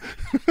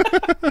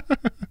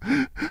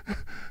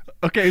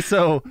 Okay,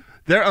 so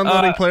they're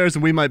unloading players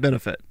and we might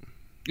benefit.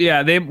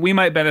 Yeah, we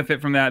might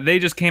benefit from that. They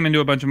just came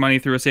into a bunch of money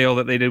through a sale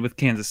that they did with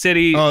Kansas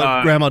City.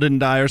 Grandma didn't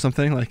die or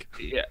something like.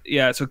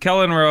 Yeah. So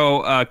Kellen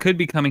Rowe could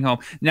be coming home.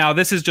 Now,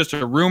 this is just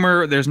a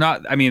rumor.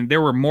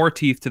 There were more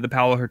teeth to the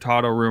Paulo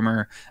Hurtado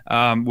rumor,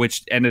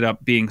 which ended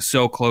up being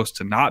so close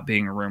to not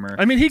being a rumor.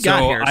 I mean, he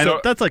got here, so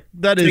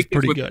that is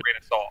pretty good.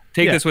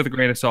 Take this with a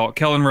grain of salt.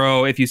 Kellen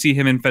Rowe, if you see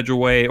him in Federal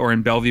Way or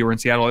in Bellevue or in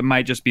Seattle, it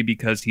might just be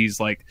because he's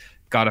like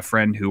got a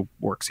friend who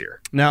works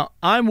here. Now,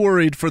 I'm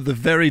worried for the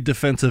very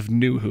defensive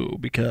Nuhu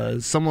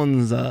because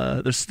someone's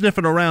they're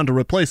sniffing around to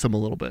replace him a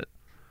little bit.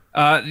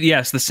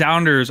 Yes, the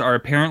Sounders are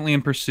apparently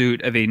in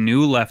pursuit of a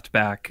new left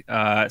back,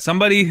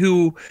 somebody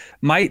who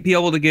might be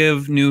able to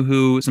give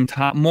Nuhu some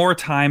more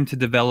time to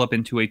develop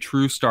into a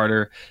true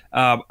starter.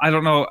 I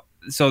don't know.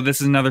 So this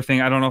is another thing.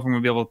 I don't know if I'm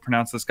going to be able to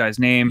pronounce this guy's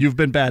name. You've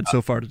been bad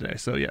so far today,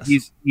 so yes.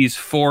 He's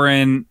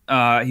foreign.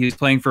 He's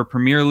playing for a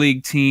Premier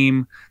League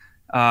team.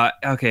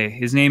 Okay,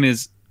 his name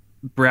is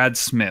Brad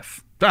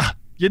Smith.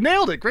 You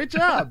nailed it. Great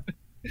job.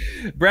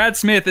 Brad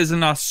Smith is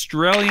an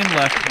Australian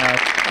left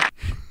back.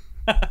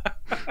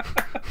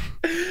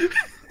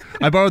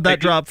 I borrowed that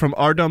drop from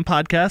our Dumb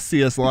Podcast.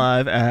 See us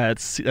live at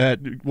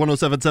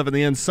 1077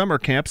 The End Summer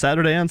Camp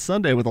Saturday and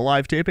Sunday with a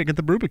live taping at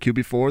the Brubacue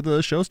before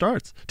the show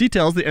starts.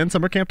 Details,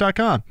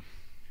 theendsummercamp.com.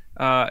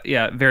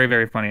 Yeah, very,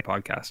 very funny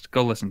podcast.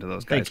 Go listen to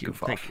those guys. Thank you.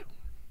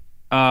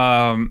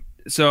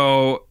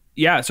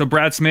 So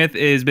Brad Smith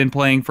has been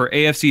playing for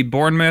AFC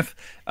Bournemouth,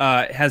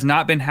 has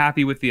not been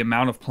happy with the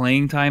amount of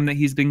playing time that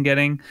he's been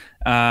getting.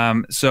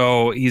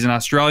 So he's an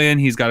Australian.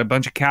 He's got a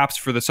bunch of caps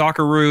for the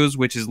Socceroos,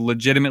 which is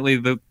legitimately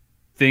the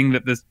thing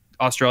that the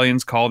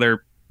Australians call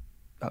their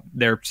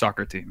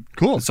soccer team.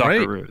 Cool. The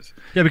Socceroos.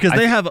 Yeah, because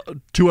they have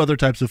two other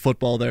types of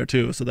football there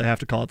too, so they have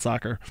to call it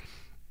soccer.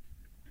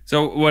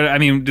 So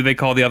do they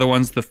call the other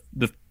ones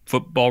the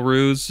football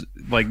roos?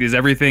 Like, is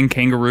everything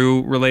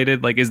kangaroo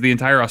related? Like, is the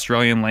entire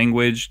Australian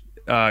language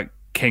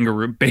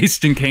kangaroo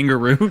based in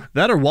kangaroo?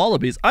 That or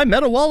wallabies. I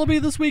met a wallaby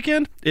this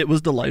weekend. It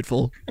was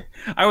delightful.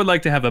 I would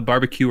like to have a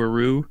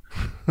barbecue-aroo.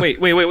 Wait,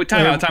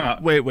 time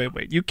out.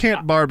 Wait. You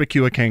can't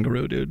barbecue a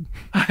kangaroo, dude.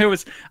 I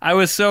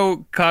was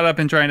so caught up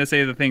in trying to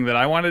say the thing that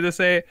I wanted to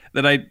say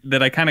that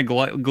I kind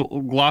of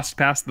glossed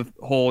past the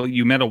whole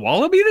you met a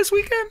wallaby this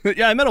weekend?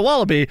 Yeah, I met a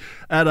wallaby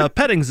at a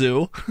petting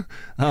zoo.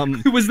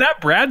 Was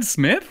that Brad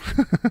Smith?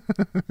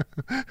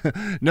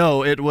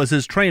 No, it was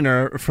his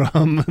trainer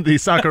from the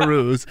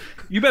Socceroos.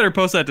 You better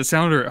post that to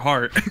Sounder at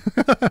Heart.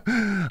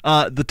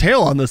 The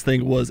tail on this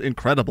thing was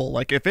incredible.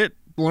 Like, if it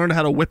learned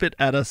how to whip it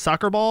at a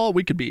soccer ball,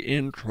 we could be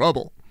in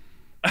trouble.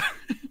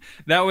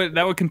 That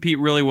would compete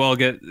really well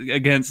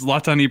against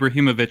Zlatan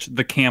Ibrahimovic,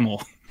 the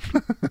camel.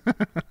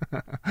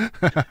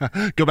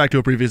 Go back to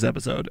a previous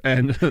episode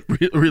and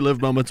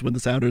relive moments when the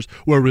Sounders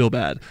were real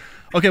bad.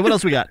 Okay, what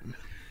else we got?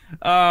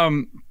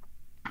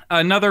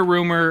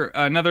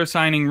 Another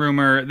signing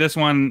rumor. This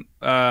one,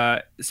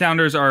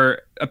 Sounders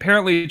are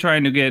apparently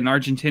trying to get an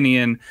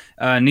Argentinian,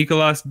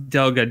 Nicolas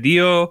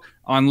Delgadillo,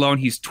 on loan.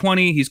 He's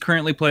 20. He's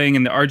currently playing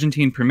in the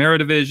Argentine Primera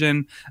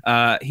Division.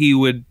 He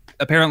would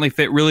apparently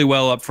fit really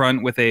well up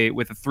front with a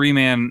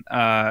 3-man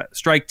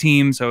strike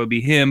team. So it would be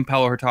him,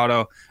 Paulo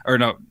Hurtado, or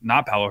no,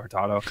 not Paulo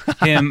Hurtado,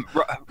 him,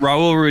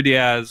 Raul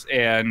Ruidiaz,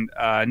 and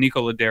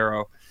Nico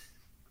Ladero.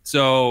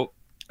 So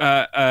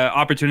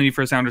opportunity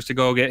for Sounders to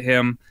go get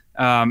him.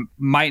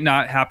 Might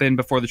not happen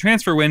before the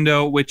transfer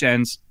window, which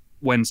ends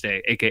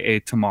Wednesday, aka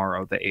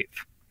tomorrow, the 8th.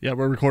 Yeah,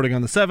 we're recording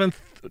on the 7th.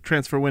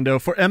 Transfer window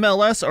for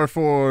MLS or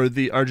for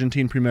the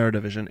Argentine Primera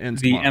Division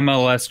ends tomorrow. The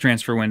MLS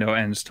transfer window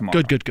ends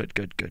tomorrow. Good.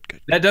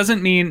 That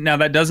doesn't mean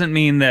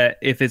that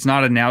if it's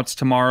not announced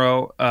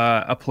tomorrow,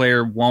 a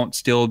player won't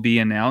still be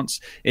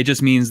announced. It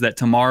just means that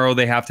tomorrow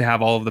they have to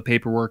have all of the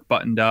paperwork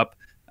buttoned up.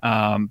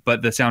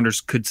 But the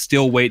Sounders could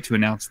still wait to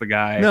announce the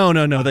guy. No,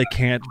 they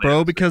can't,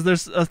 bro, because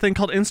there's a thing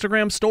called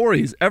Instagram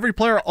stories. Every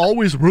player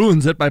always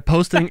ruins it by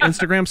posting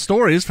Instagram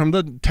stories from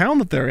the town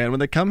that they're in.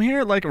 When they come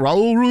here, like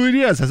Raul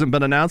Ruidiaz hasn't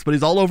been announced, but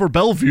he's all over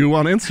Bellevue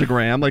on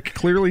Instagram. Like,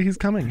 clearly he's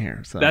coming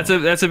here. So that's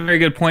a very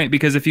good point,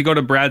 because if you go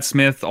to Brad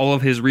Smith, all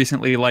of his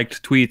recently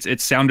liked tweets,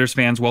 it's Sounders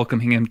fans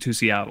welcoming him to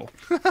Seattle.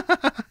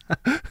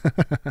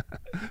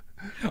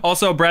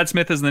 Also, Brad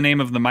Smith is the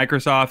name of the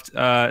Microsoft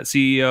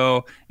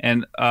CEO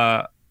and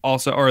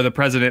the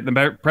president of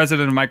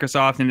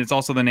Microsoft, and it's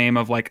also the name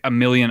of like a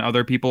million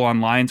other people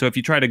online. So if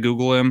you try to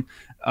Google him,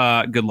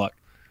 good luck.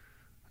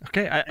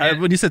 Okay,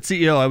 when you said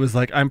CEO, I was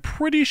like, I'm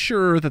pretty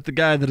sure that the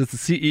guy that is the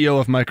CEO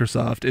of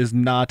Microsoft is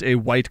not a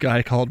white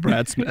guy called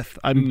Brad Smith.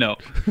 No.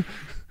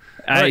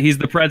 Right. He's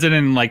the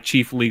president and like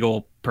chief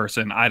legal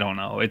person. I don't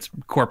know. It's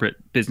corporate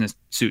business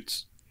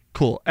suits.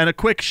 Cool. And a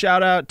quick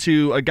shout out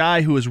to a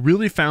guy who has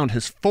really found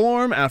his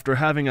form after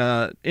having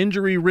a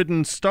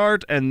injury-ridden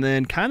start and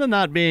then kind of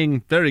not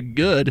being very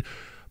good.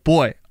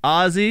 Boy,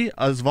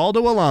 Osvaldo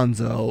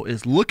Alonso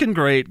is looking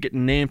great,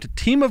 getting named to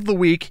Team of the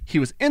Week. He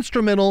was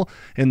instrumental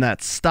in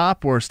that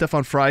stop where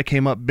Stefan Fry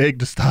came up big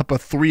to stop a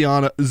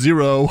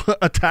 3-on-0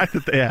 attack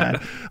that they had.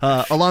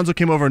 Alonso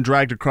came over and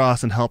dragged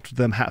across and helped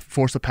them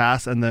force a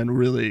pass and then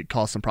really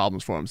caused some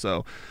problems for him.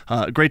 So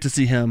great to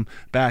see him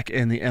back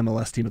in the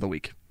MLS Team of the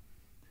Week.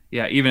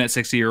 Yeah, even at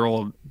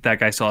 60-year-old, that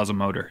guy still has a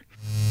motor.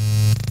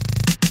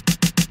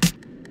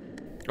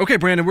 Okay,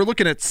 Brandon, we're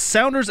looking at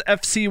Sounders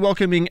FC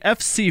welcoming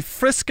FC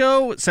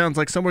Frisco. It sounds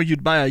like somewhere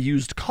you'd buy a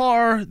used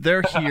car.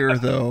 They're here,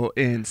 though,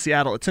 in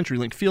Seattle at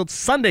CenturyLink Field.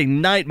 Sunday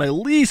night, my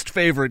least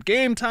favorite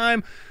game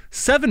time.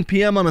 7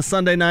 p.m. on a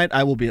Sunday night.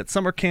 I will be at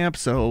summer camp,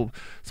 so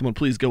someone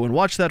please go and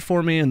watch that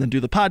for me and then do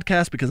the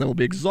podcast, because I will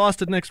be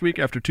exhausted next week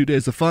after 2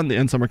 days of fun.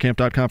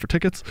 TheEndSummerCamp.com for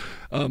tickets.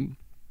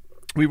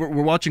 We're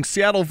watching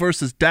Seattle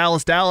versus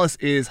Dallas. Dallas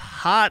is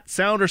hot.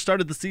 Sounders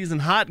started the season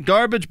hot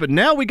garbage, but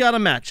now we got a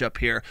matchup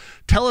here.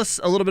 Tell us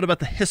a little bit about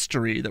the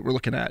history that we're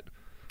looking at.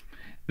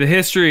 The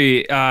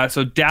history,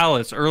 so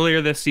Dallas,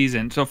 earlier this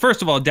season. So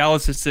first of all,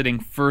 Dallas is sitting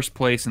first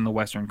place in the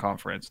Western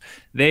Conference.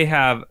 They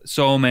have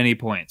so many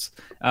points.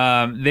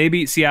 They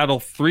beat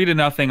Seattle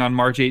 3-0 on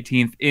March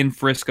 18th in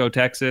Frisco,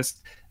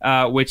 Texas,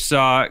 which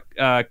saw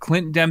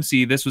Clint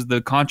Dempsey. This was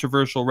the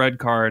controversial red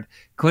card.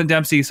 Clint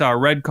Dempsey saw a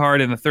red card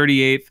in the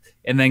 38th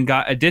and then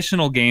got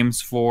additional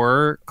games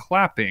for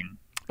clapping.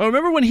 Oh,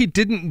 remember when he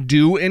didn't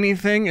do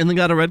anything and then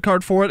got a red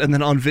card for it? And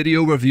then on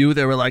video review,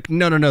 they were like,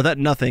 no, that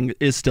nothing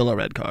is still a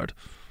red card.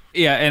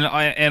 Yeah,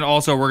 and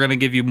also we're going to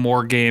give you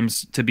more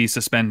games to be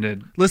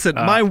suspended. Listen,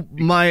 my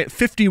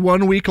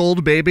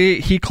 51-week-old baby,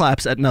 he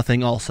claps at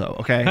nothing also,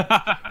 okay?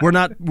 We're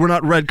not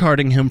red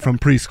carding him from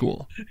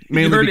preschool,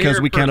 mainly because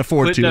we can't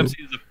afford to.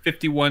 Dempsey is a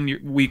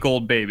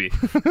 51-week-old baby.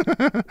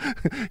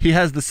 He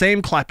has the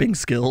same clapping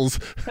skills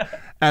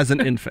as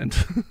an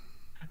infant.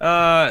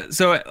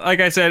 So, like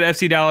I said,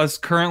 FC Dallas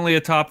currently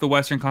atop the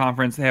Western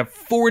Conference. They have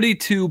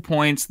 42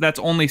 points. That's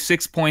only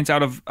 6 points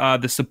out of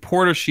the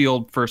Supporter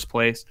Shield first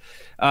place.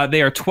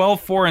 They are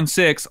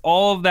 12-4-6.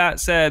 All of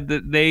that said,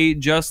 that they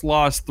just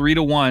lost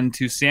 3-1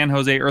 to San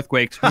Jose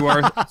Earthquakes, who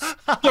are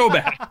so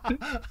bad.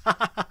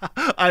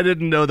 I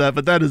didn't know that,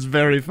 but that is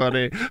very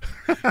funny.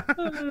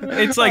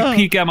 It's like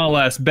peak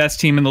MLS, best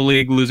team in the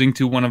league losing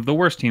to one of the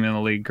worst team in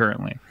the league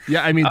currently.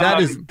 Yeah, I mean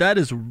that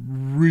is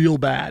real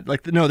bad.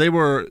 Like, no,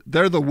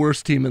 they're the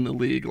worst team in the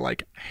league,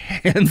 like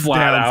hands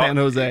Flat down. out. San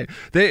Jose.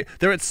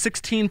 They're at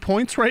 16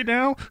 points right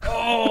now.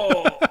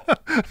 Oh.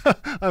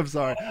 I'm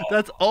sorry.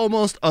 That's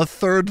almost a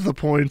third the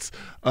points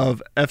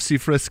of FC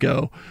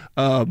Frisco,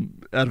 out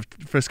of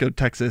Frisco,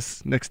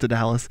 Texas, next to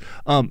Dallas.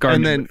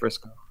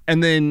 Frisco.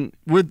 And then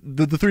with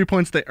the 3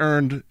 points they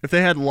earned, if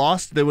they had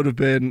lost, they would have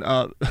been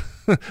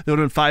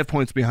 5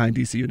 points behind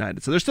DC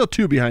United. So they're still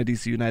 2 behind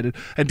DC United,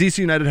 and DC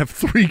United have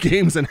 3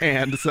 games in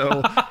hand.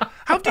 So how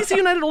have DC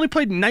United only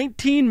played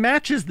 19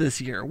 matches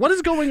this year? What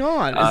is going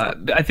on?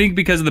 I think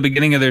because of the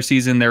beginning of their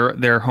season,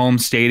 their home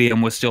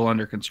stadium was still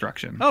under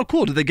construction. Oh,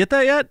 cool. Did they get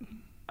that yet?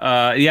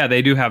 Yeah,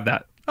 they do have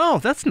that. Oh,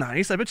 that's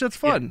nice. I bet you that's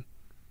fun.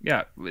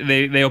 Yeah,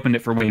 they opened it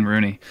for Wayne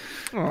Rooney.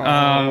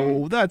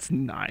 Oh, that's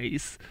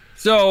nice.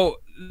 So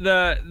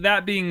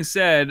that being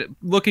said,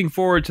 looking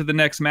forward to the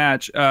next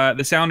match,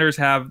 the Sounders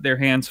have their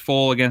hands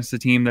full against a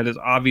team that is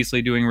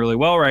obviously doing really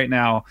well right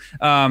now.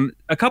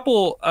 A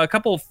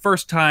couple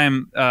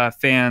first-time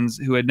fans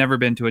who had never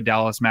been to a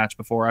Dallas match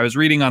before. I was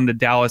reading on the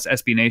Dallas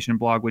SB Nation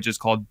blog, which is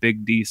called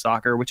Big D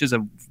Soccer, which is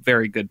a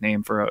very good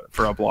name for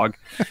a blog.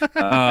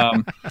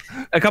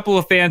 A couple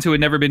of fans who had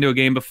never been to a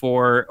game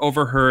before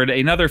overheard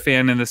another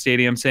fan in the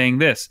stadium saying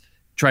this,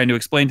 trying to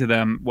explain to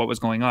them what was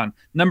going on.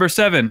 Number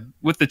 7,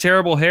 with the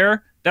terrible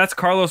hair, that's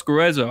Carlos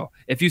Gruezo.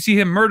 If you see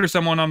him murder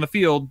someone on the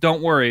field,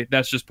 don't worry.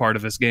 That's just part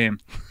of his game.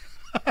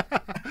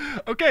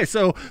 Okay,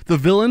 so the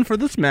villain for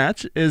this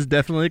match is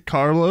definitely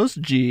Carlos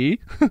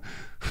G.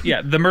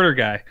 Yeah, the murder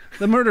guy.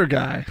 The murder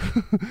guy.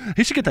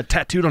 He should get that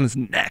tattooed on his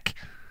neck.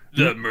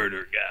 The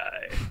murder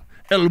guy.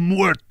 El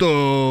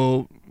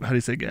Muerto. How do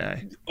you say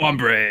guy?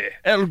 Hombre.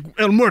 El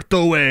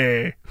Muerto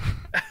way.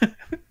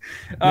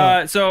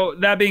 So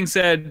that being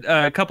said,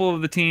 a couple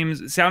of the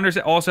teams, Sounders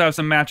also have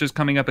some matches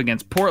coming up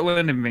against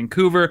Portland and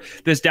Vancouver.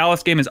 This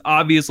Dallas game is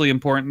obviously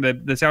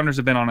important. The Sounders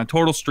have been on a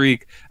total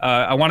streak.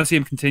 I want to see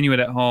them continue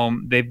it at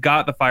home. They've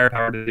got the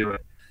firepower to do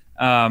it.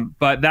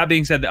 But that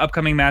being said, the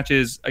upcoming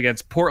matches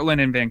against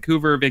Portland and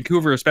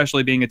Vancouver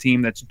especially being a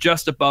team that's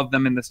just above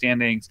them in the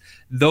standings,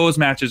 those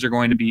matches are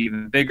going to be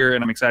even bigger,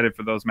 and I'm excited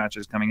for those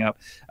matches coming up.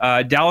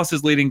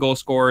 Dallas's leading goal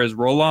scorer is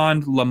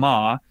Roland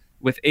Lamah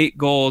with 8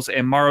 goals,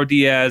 and Mauro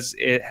Diaz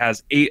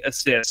has 8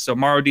 assists. So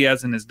Mauro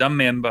Diaz in his dumb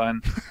man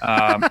bun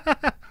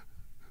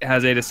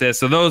has 8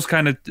 assists. So those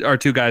kind of are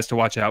 2 guys to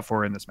watch out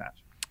for in this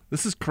match.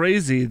 This is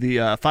crazy. The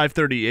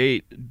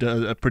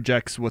 538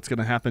 projects what's going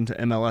to happen to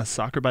MLS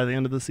soccer by the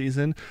end of the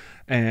season,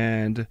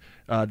 and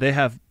they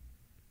have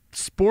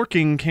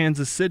Sporking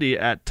Kansas City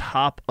at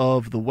top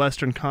of the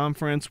Western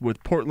Conference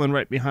with Portland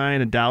right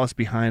behind and Dallas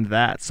behind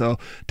that. So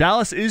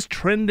Dallas is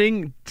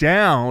trending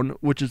down,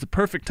 which is the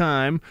perfect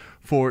time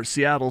for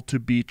Seattle to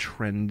be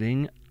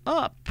trending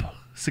up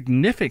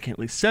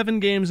significantly.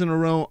 7 games in a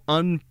row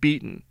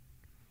unbeaten.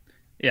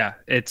 Yeah,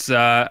 it's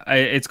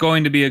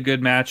going to be a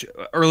good match.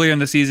 Earlier in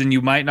the season,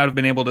 you might not have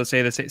been able to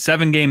say the same.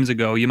 7 games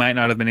ago, you might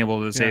not have been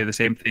able to say the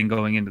same thing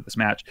going into this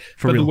match.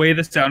 But the way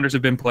the Sounders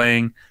have been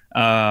playing,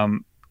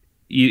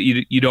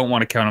 you don't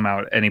want to count them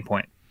out at any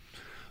point.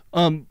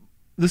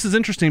 This is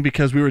interesting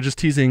because we were just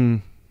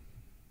teasing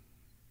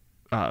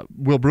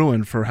Will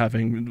Bruin for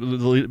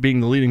being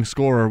the leading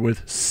scorer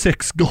with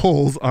 6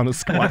 goals on a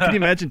squad. Can you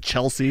imagine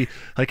Chelsea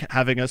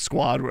having a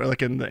squad where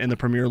in the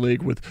Premier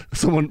League with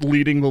someone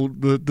leading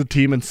the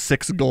team in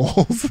 6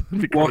 goals?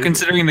 Well,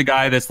 considering the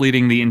guy that's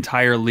leading the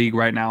entire league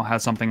right now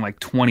has something like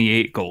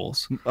 28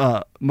 goals.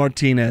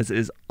 Martinez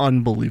is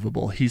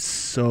unbelievable. He's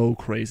so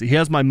crazy. He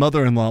has my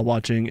mother-in-law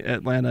watching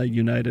Atlanta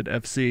United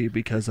FC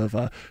because of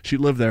she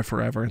lived there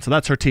forever, and so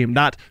that's her team.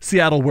 Not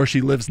Seattle where she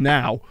lives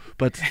now,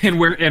 but and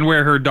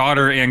where her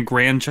daughter and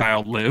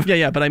grandchild live.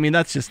 Yeah, but I mean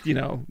that's just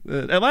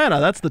Atlanta.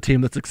 That's the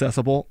team that's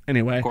accessible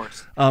anyway. Of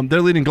course.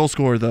 Their leading goal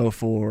scorer though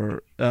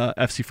for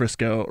FC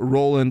Frisco,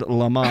 Roland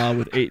Lamah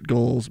with 8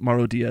 goals,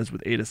 Mauro Diaz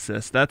with 8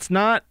 assists. That's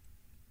not.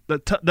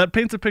 That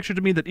paints a picture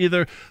to me that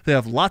either they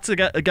have lots of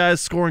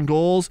guys scoring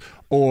goals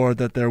or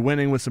that they're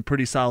winning with some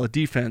pretty solid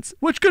defense,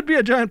 which could be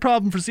a giant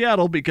problem for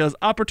Seattle because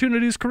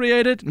opportunities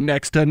created,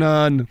 next to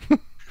none.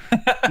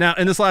 Now,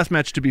 in this last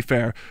match, to be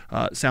fair,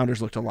 Sounders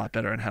looked a lot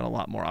better and had a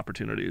lot more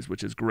opportunities,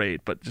 which is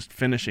great, but just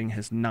finishing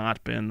has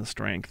not been the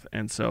strength.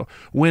 And so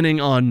winning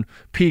on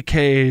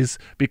PKs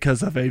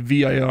because of a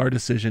VAR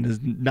decision is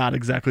not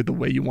exactly the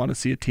way you want to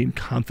see a team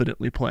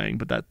confidently playing,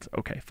 but that's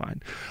okay,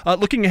 fine.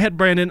 Looking ahead,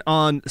 Brandon,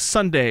 on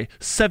Sunday,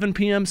 7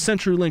 p.m.,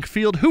 CenturyLink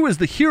Field, who is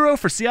the hero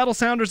for Seattle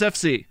Sounders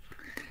FC?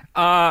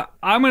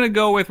 I'm going to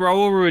go with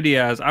Raul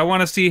Ruidiaz. I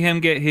want to see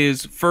him get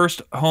his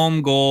first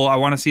home goal. I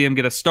want to see him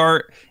get a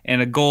start and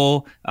a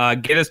goal,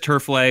 get his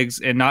turf legs,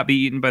 and not be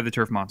eaten by the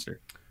turf monster.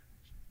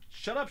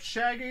 Shut up,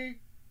 Shaggy.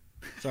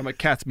 Sorry, my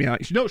cat's meowing.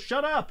 No,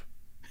 shut up.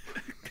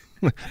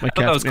 I thought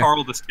that was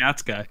Carl the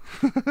Scats guy.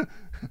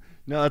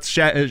 No, that's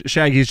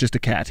Shaggy's just a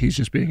cat. He's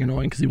just being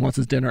annoying because he wants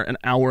his dinner an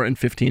hour and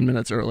 15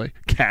 minutes early.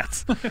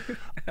 Cats.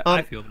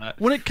 I feel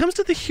that. When it comes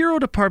to the hero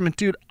department,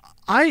 dude,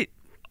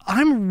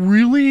 I'm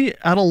really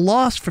at a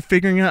loss for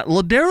figuring out.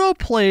 Lodeiro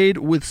played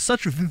with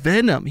such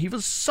venom. He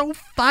was so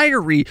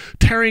fiery,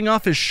 tearing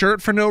off his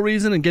shirt for no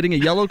reason and getting a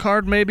yellow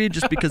card maybe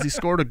just because he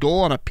scored a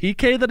goal on a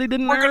PK that he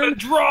didn't earn. We're going to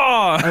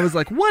draw! I was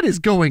like, what is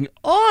going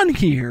on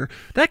here?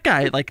 That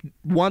guy,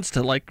 wants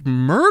to,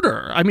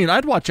 murder. I mean,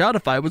 I'd watch out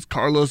if I was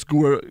Carlos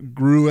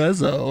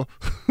Gruezo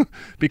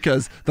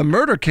because the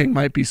murder king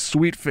might be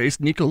sweet-faced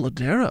Nico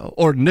Lodeiro,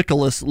 or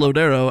Nicholas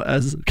Lodeiro,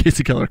 as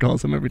Casey Keller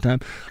calls him every time.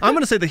 I'm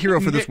going to say the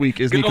hero for this week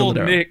is Nico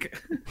Lodeiro.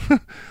 Nick.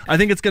 I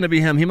think it's going to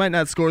be him. He might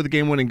not score the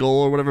game-winning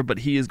goal or whatever, but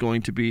he is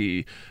going to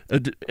be,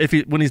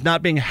 when he's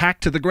not being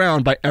hacked to the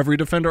ground by every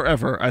defender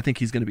ever, I think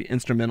he's going to be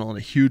instrumental in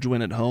a huge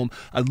win at home.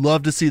 I'd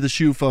love to see the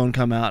shoe phone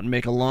come out and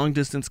make a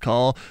long-distance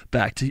call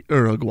back to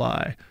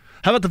Uruguay.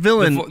 How about the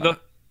villain?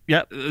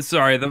 Yep.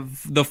 Sorry,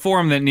 the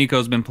form that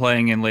Nico's been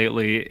playing in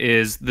lately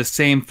is the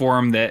same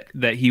form that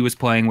he was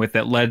playing with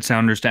that led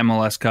Sounders to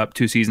MLS Cup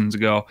 2 seasons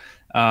ago,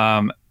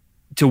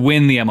 to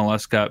win the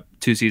MLS Cup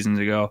 2 seasons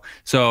ago.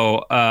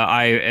 So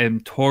I am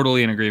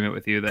totally in agreement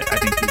with you that I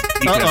think he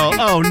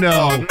Oh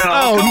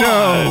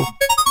no!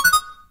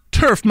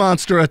 Turf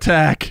monster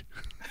attack!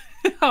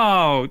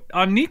 Oh,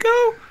 on Nico?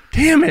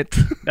 Damn it!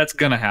 That's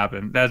gonna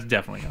happen. That's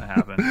definitely gonna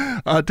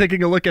happen.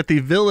 Taking a look at the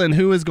villain,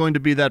 who is going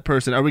to be that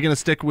person? Are we going to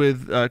stick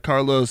with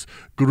Carlos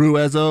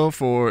Gruezo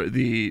for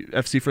the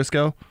FC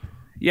Frisco?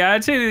 Yeah,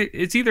 I'd say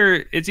it's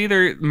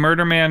either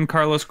Murder Man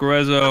Carlos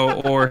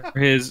Gruezo or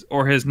his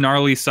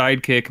gnarly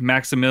sidekick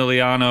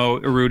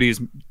Maximiliano Urruti's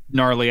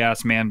gnarly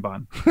ass man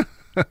bun.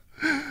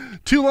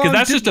 Too long. Because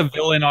that's just a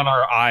villain on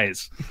our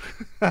eyes.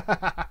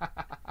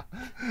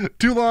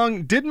 Too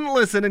long. Didn't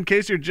listen. In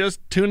case you're just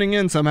tuning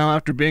in somehow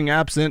after being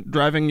absent,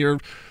 driving your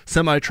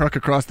semi truck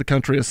across the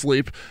country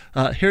asleep.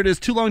 Here it is.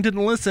 Too long.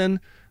 Didn't listen.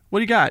 What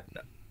do you got?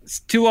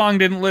 Too long.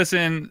 Didn't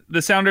listen.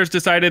 The Sounders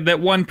decided that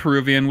one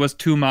Peruvian was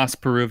two Mas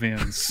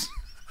Peruvians.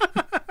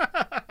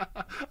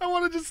 I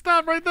want to just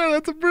stop right there.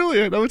 That's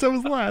brilliant. I wish I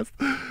was last.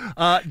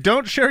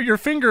 Don't share your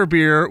finger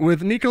beer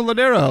with Nico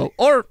Ladero,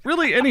 or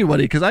really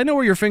anybody, because I know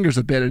where your fingers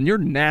have been, and you're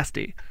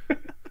nasty.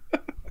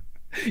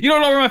 You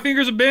don't know where my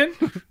fingers have been?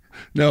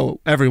 No,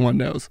 everyone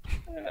knows.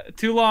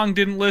 Too long.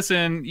 Didn't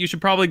listen. You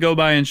should probably go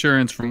buy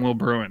insurance from Will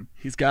Bruin.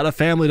 He's got a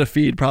family to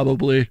feed,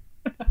 probably.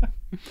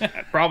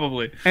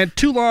 Probably. And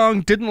too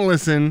long. Didn't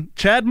listen.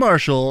 Chad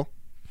Marshall.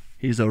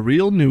 He's a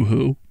real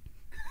new-who.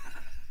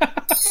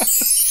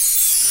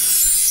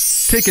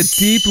 Take a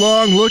deep,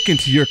 long look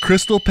into your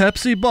Crystal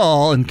Pepsi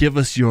ball and give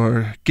us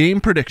your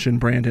game prediction,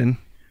 Brandon.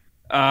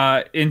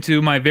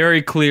 Into my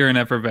very clear and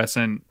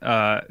effervescent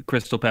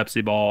Crystal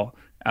Pepsi ball,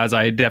 as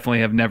I definitely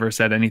have never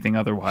said anything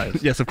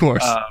otherwise. Yes, of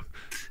course.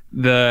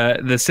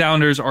 The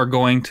Sounders are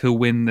going to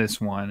win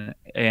this one,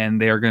 and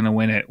they are going to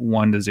win it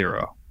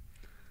 1-0.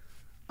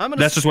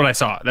 That's just what I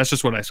saw.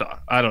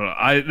 I don't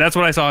know. That's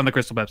what I saw in the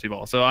Crystal Pepsi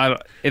ball. So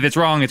if it's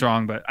wrong, it's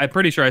wrong. But I'm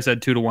pretty sure I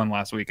said 2-1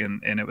 last week,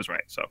 and it was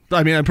right. So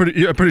I mean, I'm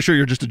pretty sure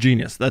you're just a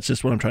genius. That's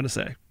just what I'm trying to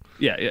say.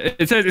 Yeah,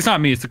 it's not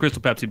me. It's the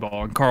Crystal Pepsi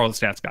ball, and Carl, the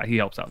stats guy, he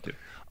helps out too.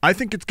 I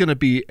think it's going to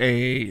be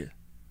a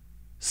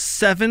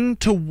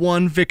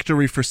 7-1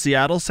 victory for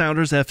Seattle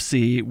Sounders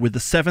FC, with the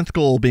 7th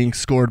goal being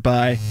scored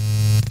by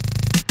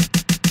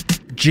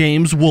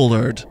James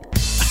Woolard.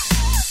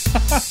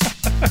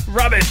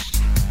 Rubbish.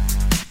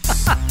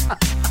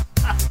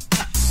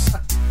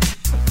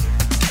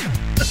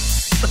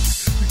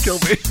 Kill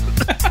me.